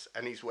place."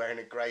 And he's wearing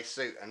a grey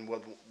suit and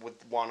with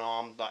one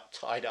arm like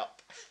tied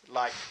up,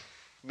 like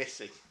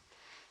missing.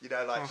 You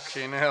know, like.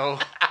 Fucking hell.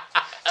 Do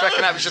you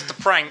reckon that was just a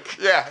prank?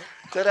 Yeah.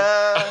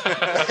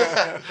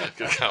 Ta-da!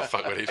 Can't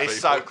fuck with these people.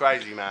 It's so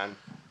crazy, man.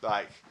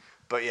 Like,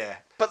 but yeah.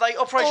 But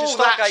Operation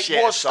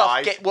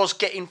Stargate was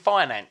getting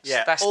financed.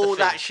 Yeah. That's all the thing.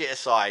 that shit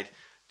aside.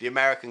 The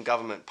American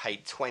government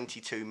paid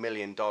 $22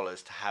 million to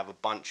have a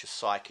bunch of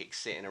psychics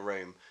sit in a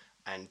room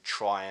and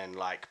try and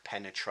like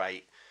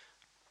penetrate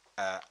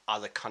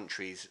other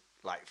countries'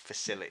 like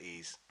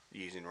facilities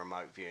using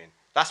remote viewing.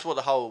 That's what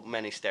the whole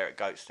Many Stare at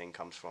Goats thing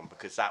comes from,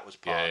 because that was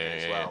part of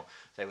it as well.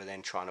 They were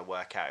then trying to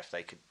work out if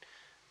they could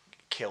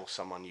kill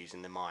someone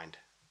using their mind.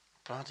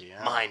 Bloody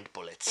hell. Mind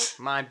bullets.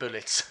 Mind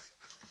bullets.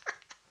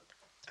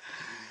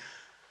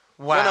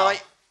 Wow.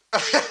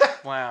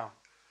 Wow.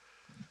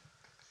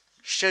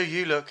 Stu,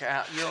 you look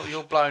out.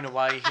 You're blown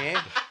away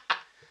here.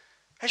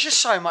 There's just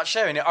so much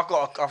there in it. I've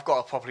got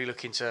to properly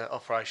look into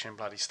Operation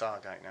Bloody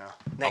Stargate now.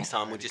 Next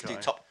time we'll just do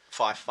top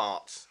 5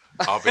 farts.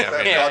 I'll be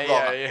having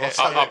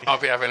I'll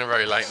be having a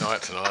very late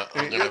night tonight.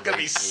 You're gonna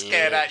be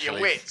scared out your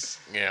wits.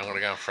 Yeah, I'm gonna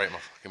go and freak my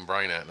fucking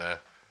brain out now.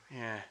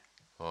 Yeah.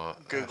 Right,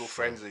 Google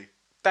frenzy.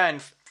 Dan,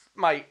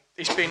 mate,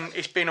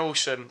 it's been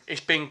awesome.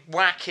 It's been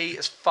wacky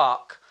as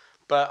fuck.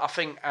 But I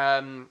think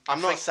I'm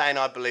not saying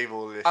I believe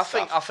all this. I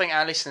think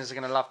our listeners are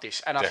going to love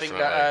this, and Definitely. I think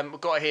that we've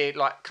got to hear,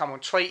 like, come on,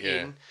 tweet in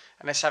and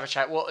let's have a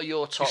chat. What are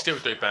your top? You still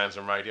do bands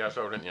on radio as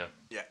well, don't you?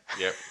 Yeah.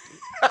 Yep.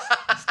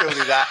 Still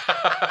do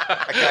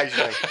that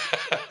occasionally.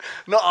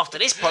 Not after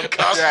this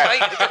podcast,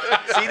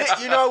 mate.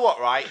 See, you know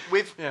what, right?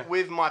 With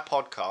my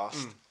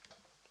podcast,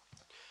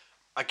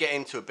 I get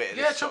into a bit of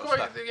this talk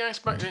about the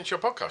aspect into your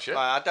podcast. Yeah.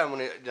 I don't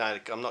want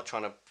to. I'm not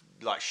trying to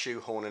like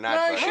shoehorn an No,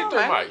 advert. you should do,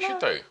 mate. You should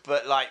do.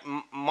 But like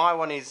my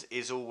one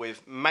is all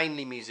with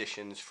mainly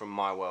musicians from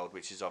my world,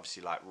 which is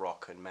obviously like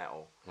rock and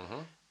metal.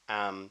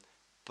 Mm-hmm.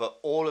 But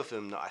all of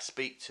them that I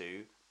speak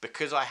to,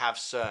 because I have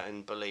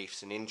certain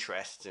beliefs and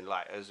interests, and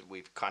like as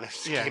we've kind of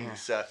skimmed the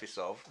surface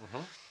of,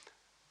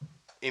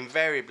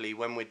 invariably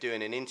when we're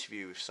doing an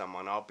interview with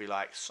someone, I'll be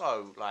like,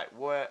 so like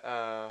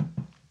where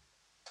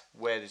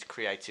does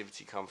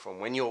creativity come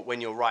from? When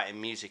you're writing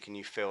music and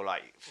you feel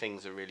like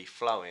things are really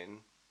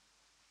flowing.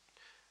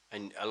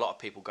 And a lot of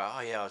people go,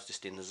 oh yeah, I was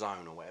just in the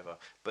zone or whatever.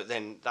 But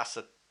then that's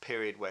a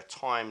period where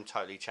time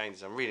totally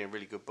changes. I'm reading a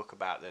really good book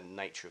about the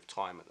nature of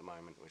time at the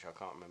moment, which I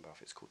can't remember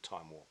if it's called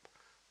Time Warp.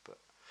 But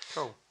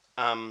cool.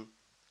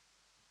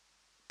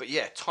 But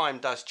yeah, time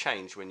does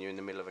change when you're in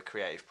the middle of a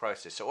creative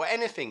process, or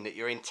anything that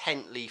you're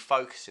intently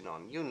focusing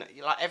on. You know,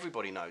 like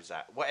everybody knows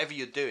that. Whatever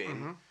you're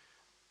doing,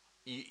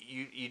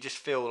 you just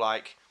feel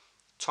like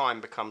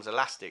time becomes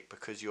elastic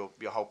because your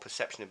whole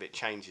perception of it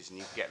changes, and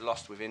you get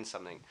lost within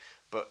something.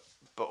 But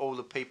all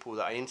the people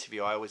that I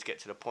interview, I always get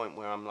to the point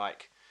where I'm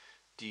like,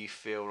 do you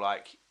feel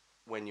like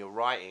when you're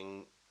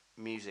writing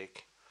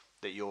music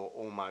that you're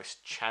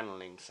almost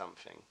channeling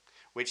something?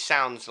 Which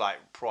sounds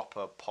like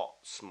proper pot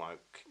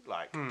smoke,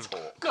 like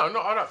talk.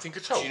 No, I don't think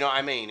at all. Do you know what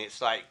I mean?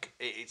 It's like,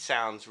 it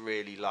sounds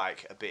really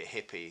like a bit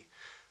hippie.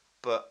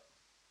 But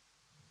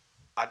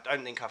I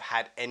don't think I've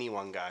had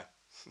anyone go,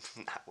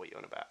 what are you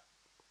on about?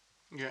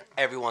 Yeah.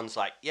 Everyone's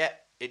like, yeah,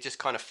 it just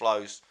kind of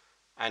flows.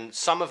 And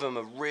some of them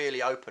are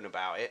really open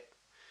about it.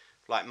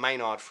 like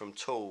Maynard from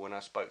Tool, when I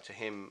spoke to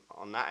him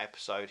on that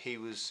episode, he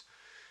was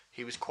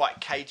quite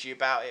cagey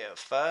about it at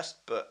first,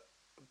 but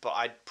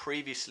I'd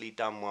previously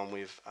done one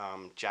with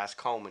Jazz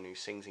Coleman, who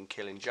sings in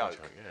Killing Joke,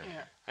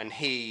 and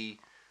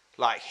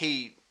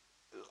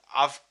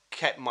I've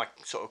kept my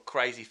sort of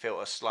crazy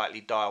filter slightly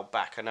dialed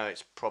back. I know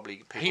it's probably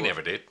people. He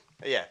never did.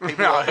 Yeah,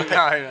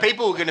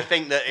 people are going to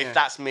think that if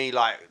that's me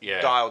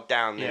dialed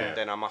down,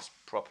 then I must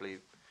properly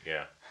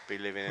be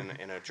living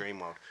in a dream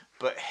world.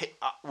 But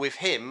with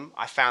him,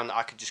 I found that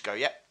I could just go,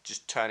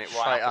 just turn it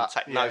right Straight up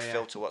up. and take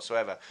filter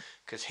whatsoever,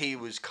 because he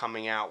was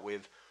coming out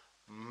with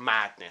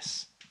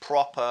madness,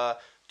 proper,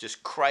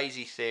 just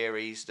crazy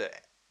theories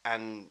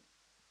and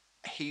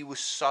he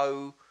was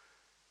so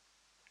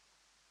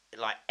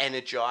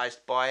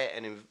energized by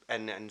it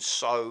and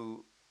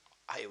so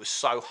it was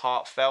so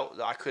heartfelt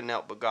that I couldn't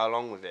help but go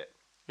along with it.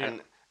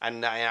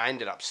 And I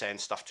ended up saying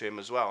stuff to him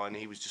as well, and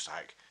he was just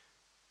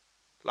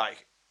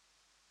like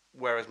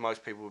whereas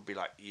most people would be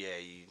like, yeah,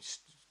 you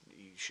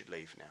should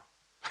leave now.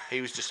 He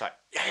was just like,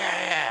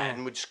 yeah,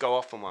 and would just go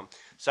off on one.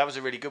 So that was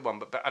a really good one.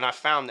 But and I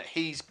found that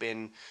he's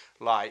been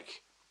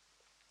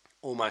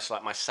almost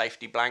like my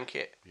safety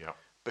blanket. Yeah.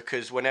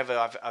 Because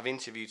whenever I've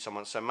interviewed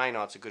someone, so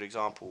Maynard's a good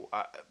example.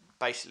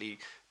 Basically,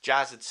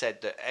 Jazz had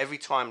said that every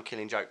time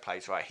Killing Joke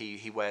plays, right,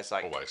 he wears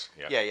always,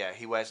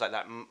 he wears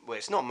that. Well,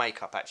 it's not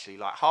makeup actually.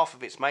 Like half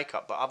of it's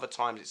makeup, but other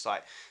times it's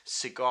like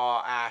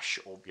cigar ash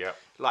or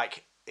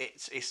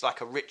it's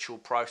like a ritual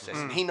process.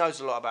 And he knows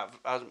a lot about.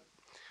 I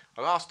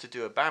was asked to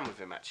do a band with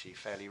him actually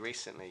fairly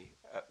recently,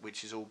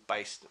 which is all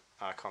based.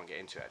 I can't get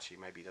into it actually.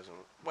 Maybe he doesn't.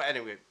 Well,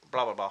 anyway,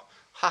 blah blah blah.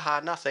 Haha,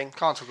 nothing.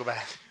 Can't talk about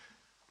it.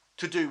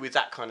 To do with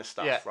that kind of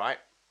stuff, right?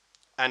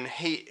 And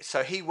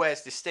he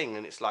wears this thing,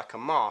 and it's like a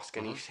mask,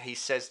 and he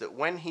says that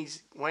when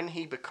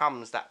he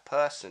becomes that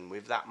person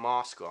with that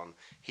mask on,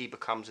 he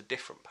becomes a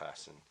different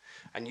person.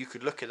 And you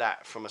could look at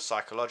that from a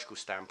psychological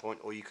standpoint,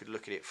 or you could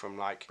look at it from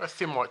that's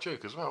Thin White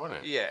Duke as well, isn't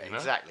it? Yeah,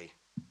 exactly.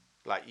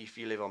 Like if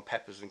you live on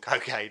peppers and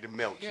cocaine and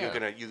milk, you're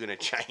gonna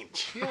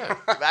change. Yeah.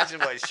 Imagine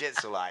what his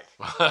shits are like.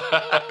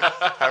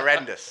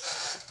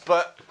 Horrendous.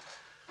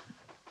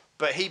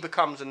 But he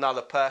becomes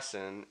another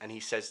person, and he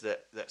says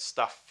that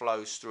stuff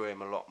flows through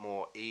him a lot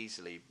more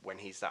easily when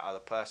he's that other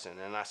person.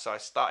 And so I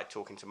started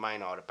talking to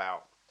Maynard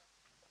about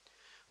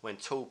when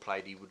Tool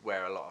played, he would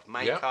wear a lot of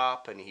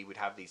makeup and he would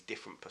have these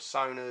different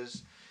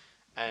personas.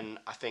 And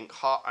I think,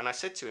 and I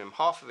said to him,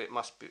 half of it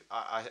must be,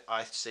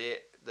 I see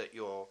it that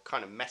you're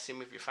kind of messing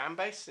with your fan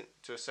base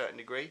to a certain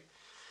degree.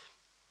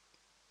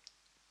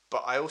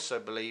 But I also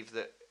believe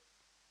that,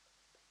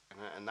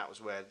 and that was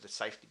where the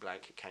safety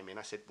blanket came in.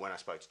 I said, when I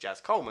spoke to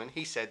Jazz Coleman,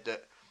 he said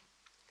that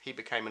he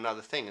became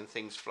another thing and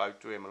things flowed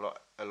through him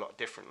a lot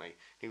differently.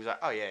 He was like,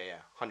 oh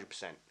yeah, 100%.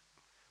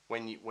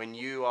 When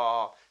you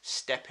are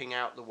stepping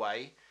out the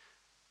way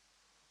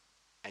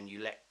and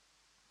you let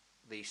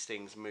these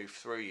things move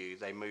through you,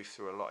 they move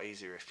through a lot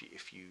easier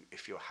if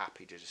you're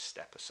happy to just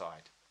step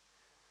aside.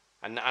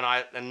 And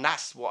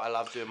that's what I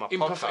love doing my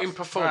podcast. In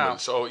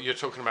performance, or you're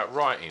talking about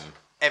writing?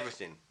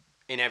 Everything.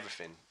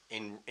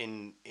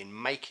 In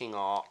making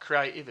art,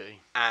 creativity,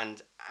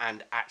 and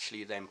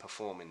actually then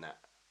performing that,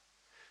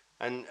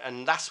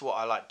 and that's what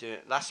I like doing.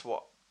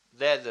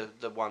 They're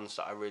the ones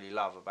that I really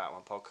love about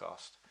my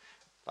podcast.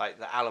 Like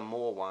the Alan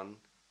Moore one,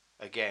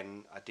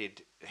 again, I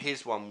did.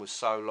 His one was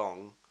so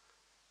long.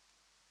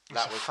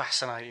 That was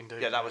fascinating,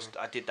 dude. Yeah,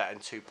 I did that in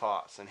 2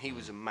 parts, and he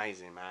was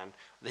amazing, man.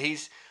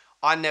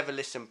 I never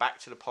listen back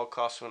to the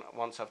podcast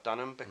once I've done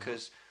them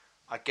because.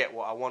 I get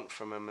what I want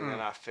from him, and then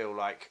I feel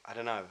like, I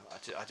don't know,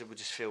 I would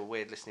just feel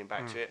weird listening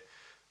back to it.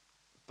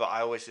 But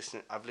I always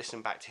listen. I've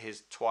listened back to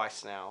his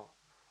twice now,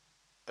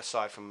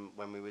 aside from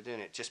when we were doing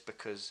it, just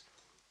because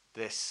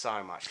there's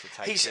so much to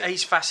take.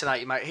 He's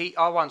fascinating, mate.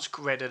 I once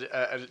read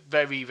a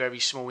very, very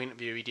small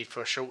interview he did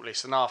for a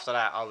shortlist, and after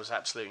that I was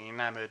absolutely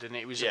enamoured. And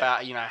it was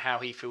about how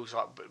he feels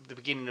like the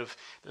beginning of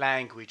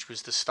language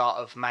was the start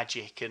of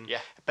magic, and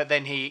but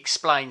then he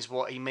explains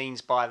what he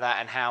means by that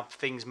and how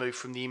things move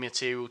from the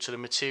immaterial to the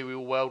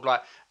material world.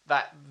 Like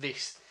that,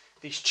 this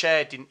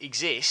chair didn't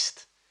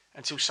exist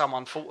until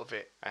someone thought of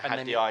it. And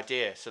had the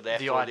idea. So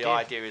therefore the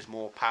idea is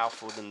more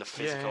powerful than the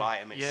physical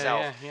item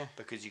itself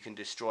because you can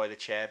destroy the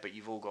chair, but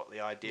you've all got the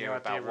idea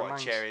about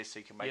what a chair is, so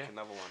you can make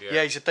another one.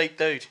 Yeah, he's a deep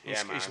dude.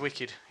 He's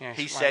wicked. Yeah,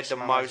 he said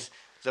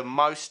the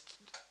most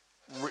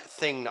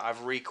thing that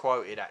I've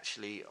re-quoted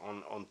actually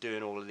on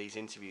doing all of these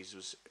interviews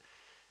was,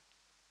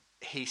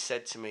 he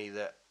said to me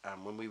that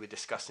when we were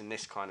discussing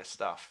this kind of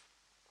stuff,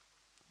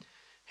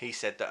 he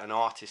said that an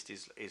artist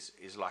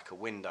is like a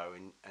window,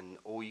 and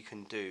all you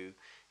can do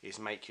is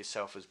make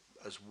yourself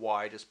as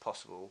wide as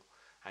possible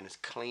and as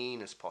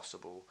clean as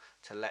possible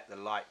to let the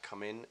light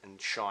come in and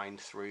shine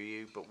through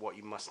you. But what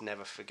you must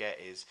never forget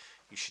is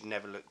you should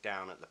never look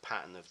down at the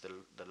pattern of the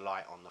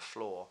light on the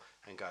floor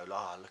and go,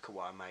 look at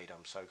what I made,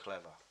 I'm so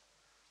clever.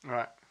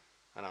 Right.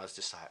 And I was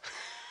just like...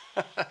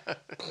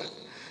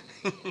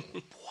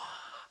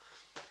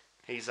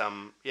 he's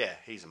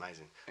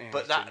amazing. Yeah,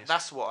 but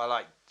that's what I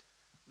like.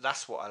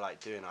 that's what I like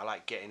doing. I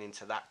like getting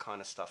into that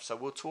kind of stuff. So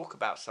we'll talk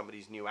about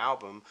somebody's new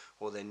album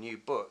or their new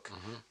book,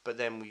 but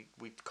then we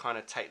kind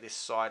of take this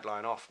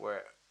sideline off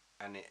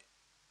and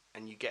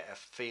you get a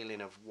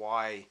feeling of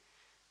why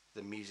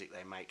the music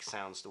they make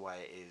sounds the way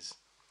it is.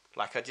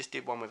 Like I just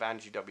did one with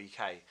Andrew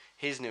WK.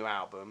 His new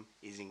album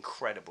is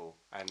incredible,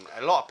 and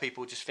a lot of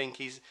people just think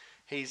he's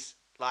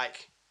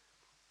like,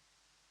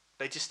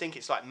 they just think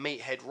it's like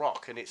meathead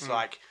rock, and it's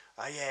like,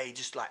 oh yeah, he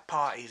just like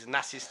parties and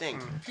that's his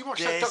thing. Have you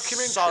watched There's that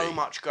documentary? so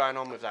much going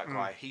on with that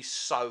guy. He's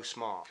so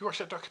smart. Have you watched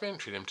that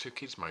documentary them 2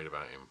 kids made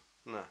about him?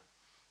 No.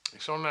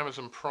 It's on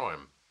Amazon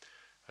Prime,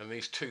 and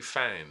these 2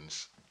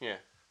 fans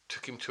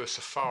took him to a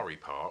safari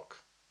park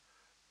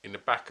in the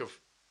back of...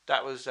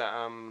 That was at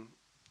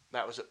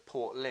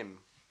Port Lim,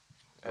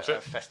 Was at it?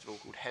 a festival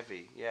called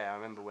Heavy. Yeah, I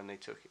remember when they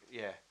took it.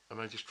 Yeah. And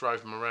they just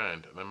drove him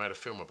around, and they made a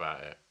film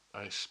about it.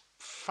 And it's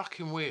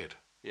fucking weird.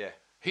 Yeah.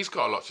 He's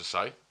got a lot to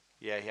say.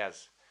 Yeah, he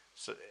has.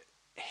 So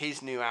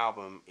his new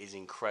album is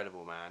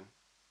incredible, man.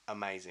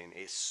 Amazing.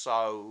 It's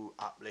so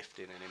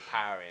uplifting and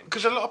empowering.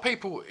 Because a lot of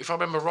people, if I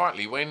remember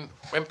rightly, when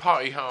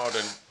Party Hard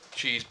and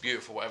She's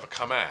Beautiful, whatever,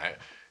 come out,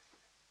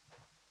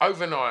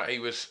 overnight he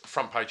was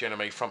front page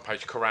Enemy, front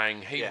page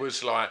Kerrang. He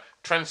was like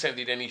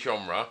transcended any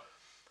genre.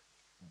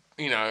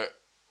 You know,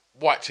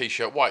 white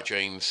t-shirt, white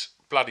jeans,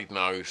 bloodied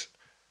nose.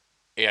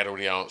 He had all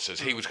the answers.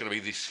 He was going to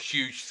be this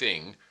huge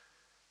thing,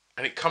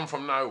 and it come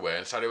from nowhere.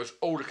 And so there was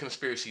all the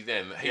conspiracy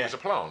then that he was a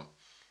plant.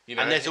 You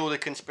know, and there's all the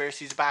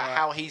conspiracies about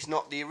how he's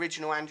not the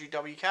original Andrew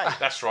WK.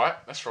 That's right.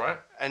 That's right.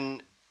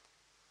 And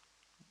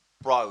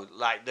bro,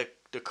 like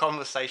the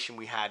conversation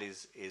we had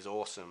is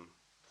awesome.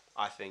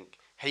 I think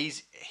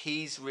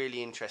he's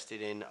really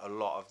interested in a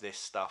lot of this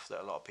stuff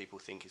that a lot of people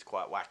think is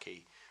quite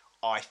wacky.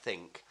 I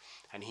think,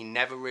 and he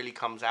never really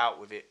comes out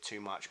with it too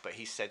much. But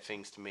he said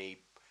things to me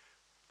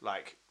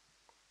like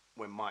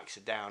when mics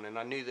are down, and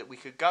I knew that we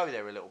could go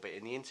there a little bit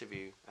in the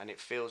interview, and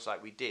it feels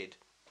like we did.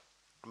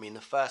 I mean,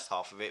 the first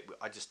half of it,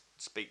 I just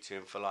speak to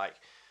him for like,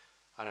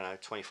 I don't know,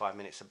 25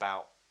 minutes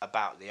about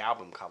the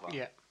album cover.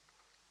 Yeah.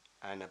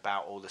 And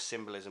about all the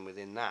symbolism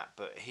within that.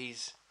 But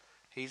he's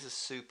a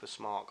super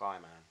smart guy,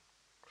 man.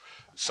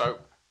 So,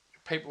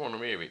 people want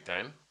to hear it,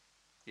 Dan.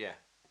 Yeah.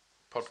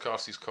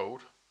 Podcast is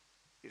called?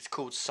 It's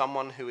called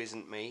Someone Who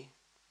Isn't Me.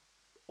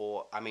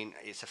 Or, I mean,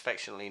 it's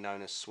affectionately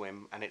known as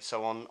Swim. And it's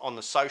so on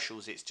the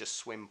socials, it's just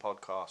Swim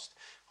Podcast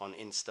on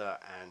Insta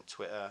and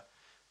Twitter.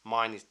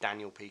 Mine is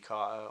Daniel P.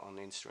 Carter on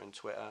Insta and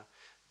Twitter.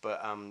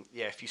 But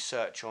yeah, if you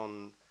search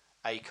on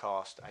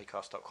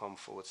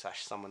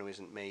acast.com/Someone Who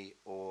Isn't Me,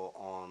 or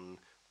on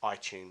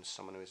iTunes,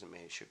 Someone Who Isn't Me,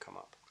 it should come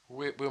up.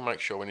 We'll make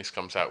sure when this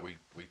comes out we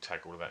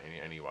tag all of that in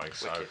it anyway.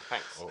 So Wicked,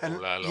 thanks.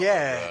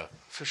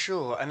 For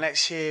sure. And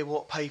let's hear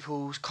what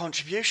people's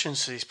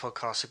contributions to this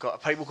podcast have got.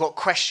 Have people got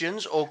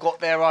questions or got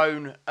their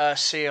own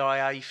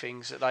CIA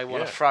things that they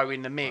want to throw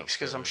in the mix?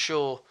 Because I'm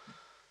sure...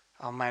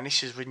 Oh man, this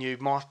has renewed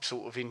my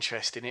sort of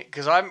interest in it,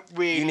 because I'm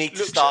really. You need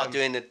to start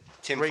doing the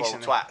tinfoil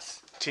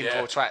twats.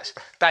 Tinfoil twats.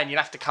 Dan, you'll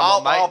have to come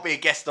on, mate. I'll be a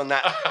guest on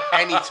that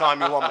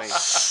anytime you want me.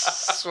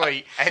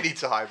 Sweet.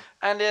 Anytime.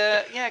 And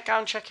yeah, go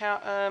and check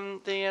out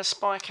the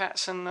spy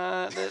cats and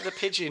the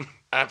pigeon.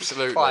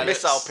 Absolutely.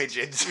 Missile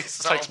pigeons.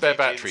 Take spare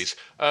batteries.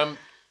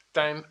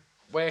 Dan,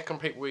 where can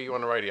people hear you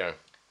on the radio?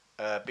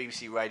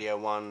 BBC Radio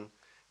 1,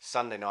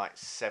 Sunday night,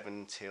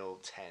 7 till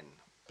 10.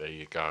 There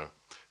you go.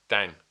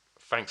 Dan.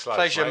 Thanks, loads,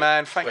 pleasure, mate.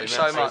 man. Thank you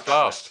so much.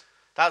 Blast.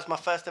 That was my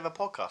first ever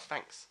podcast.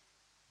 Thanks.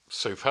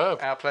 Superb.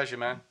 Our pleasure,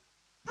 man.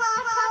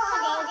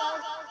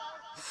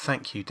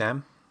 Thank you,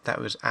 Dan.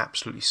 That was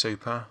absolutely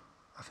super.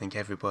 I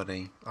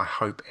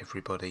hope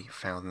everybody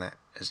found that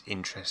as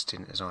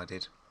interesting as I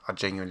did. I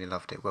genuinely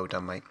loved it. Well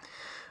done, mate.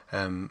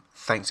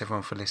 Thanks,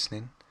 everyone, for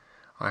listening.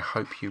 I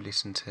hope you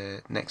listen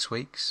to next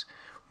week's,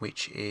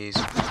 which is...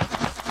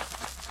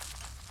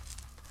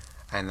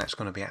 And that's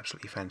going to be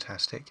absolutely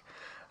fantastic.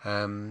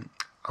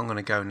 I'm going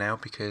to go now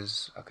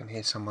because I can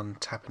hear someone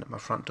tapping at my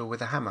front door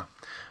with a hammer.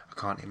 I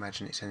can't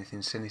imagine it's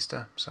anything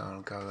sinister, so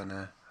I'll go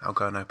and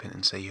open it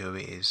and see who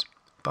it is.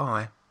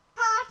 Bye.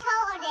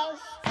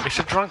 It's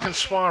a drunken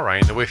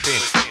soiree in the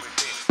within.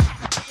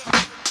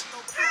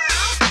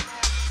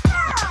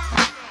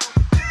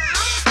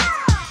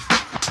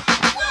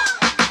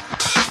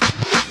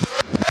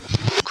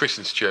 Chris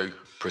and Stu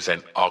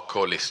present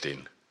Hardcore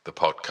Listing, the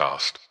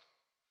podcast.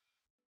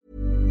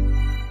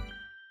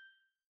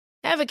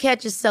 Ever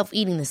catch yourself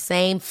eating the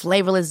same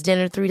flavorless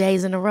dinner 3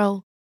 days in a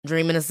row?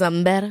 Dreaming of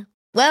something better?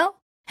 Well,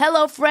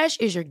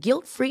 HelloFresh is your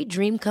guilt-free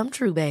dream come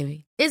true,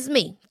 baby. It's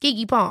me,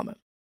 Keke Palmer.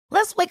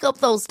 Let's wake up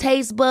those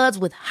taste buds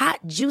with hot,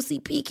 juicy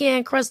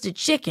pecan-crusted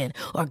chicken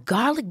or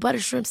garlic butter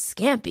shrimp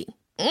scampi.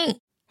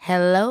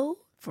 Hello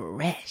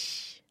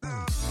Fresh.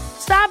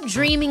 Stop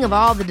dreaming of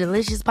all the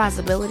delicious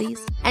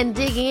possibilities and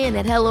dig in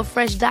at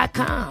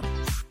HelloFresh.com.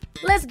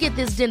 Let's get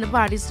this dinner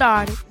party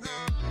started.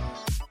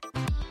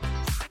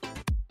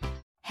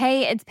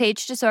 Hey, it's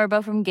Paige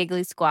DeSorbo from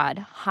Giggly Squad.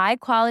 High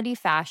quality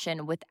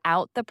fashion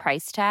without the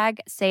price tag.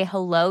 Say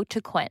hello to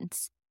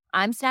Quince.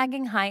 I'm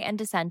snagging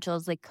high-end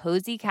essentials like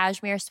cozy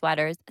cashmere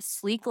sweaters,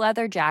 sleek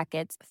leather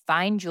jackets,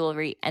 fine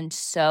jewelry, and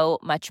so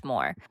much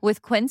more.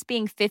 With Quince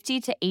being 50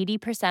 to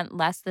 80%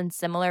 less than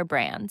similar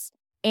brands.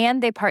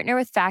 And they partner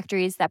with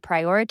factories that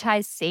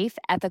prioritize safe,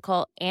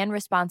 ethical, and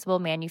responsible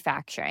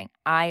manufacturing.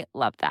 I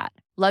love that.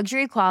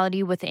 Luxury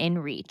quality within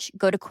reach.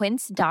 Go to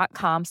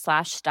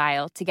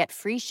quince.com/style to get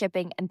free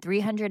shipping and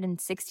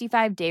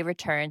 365-day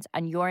returns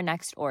on your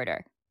next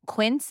order.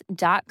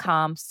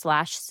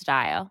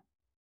 Quince.com/style.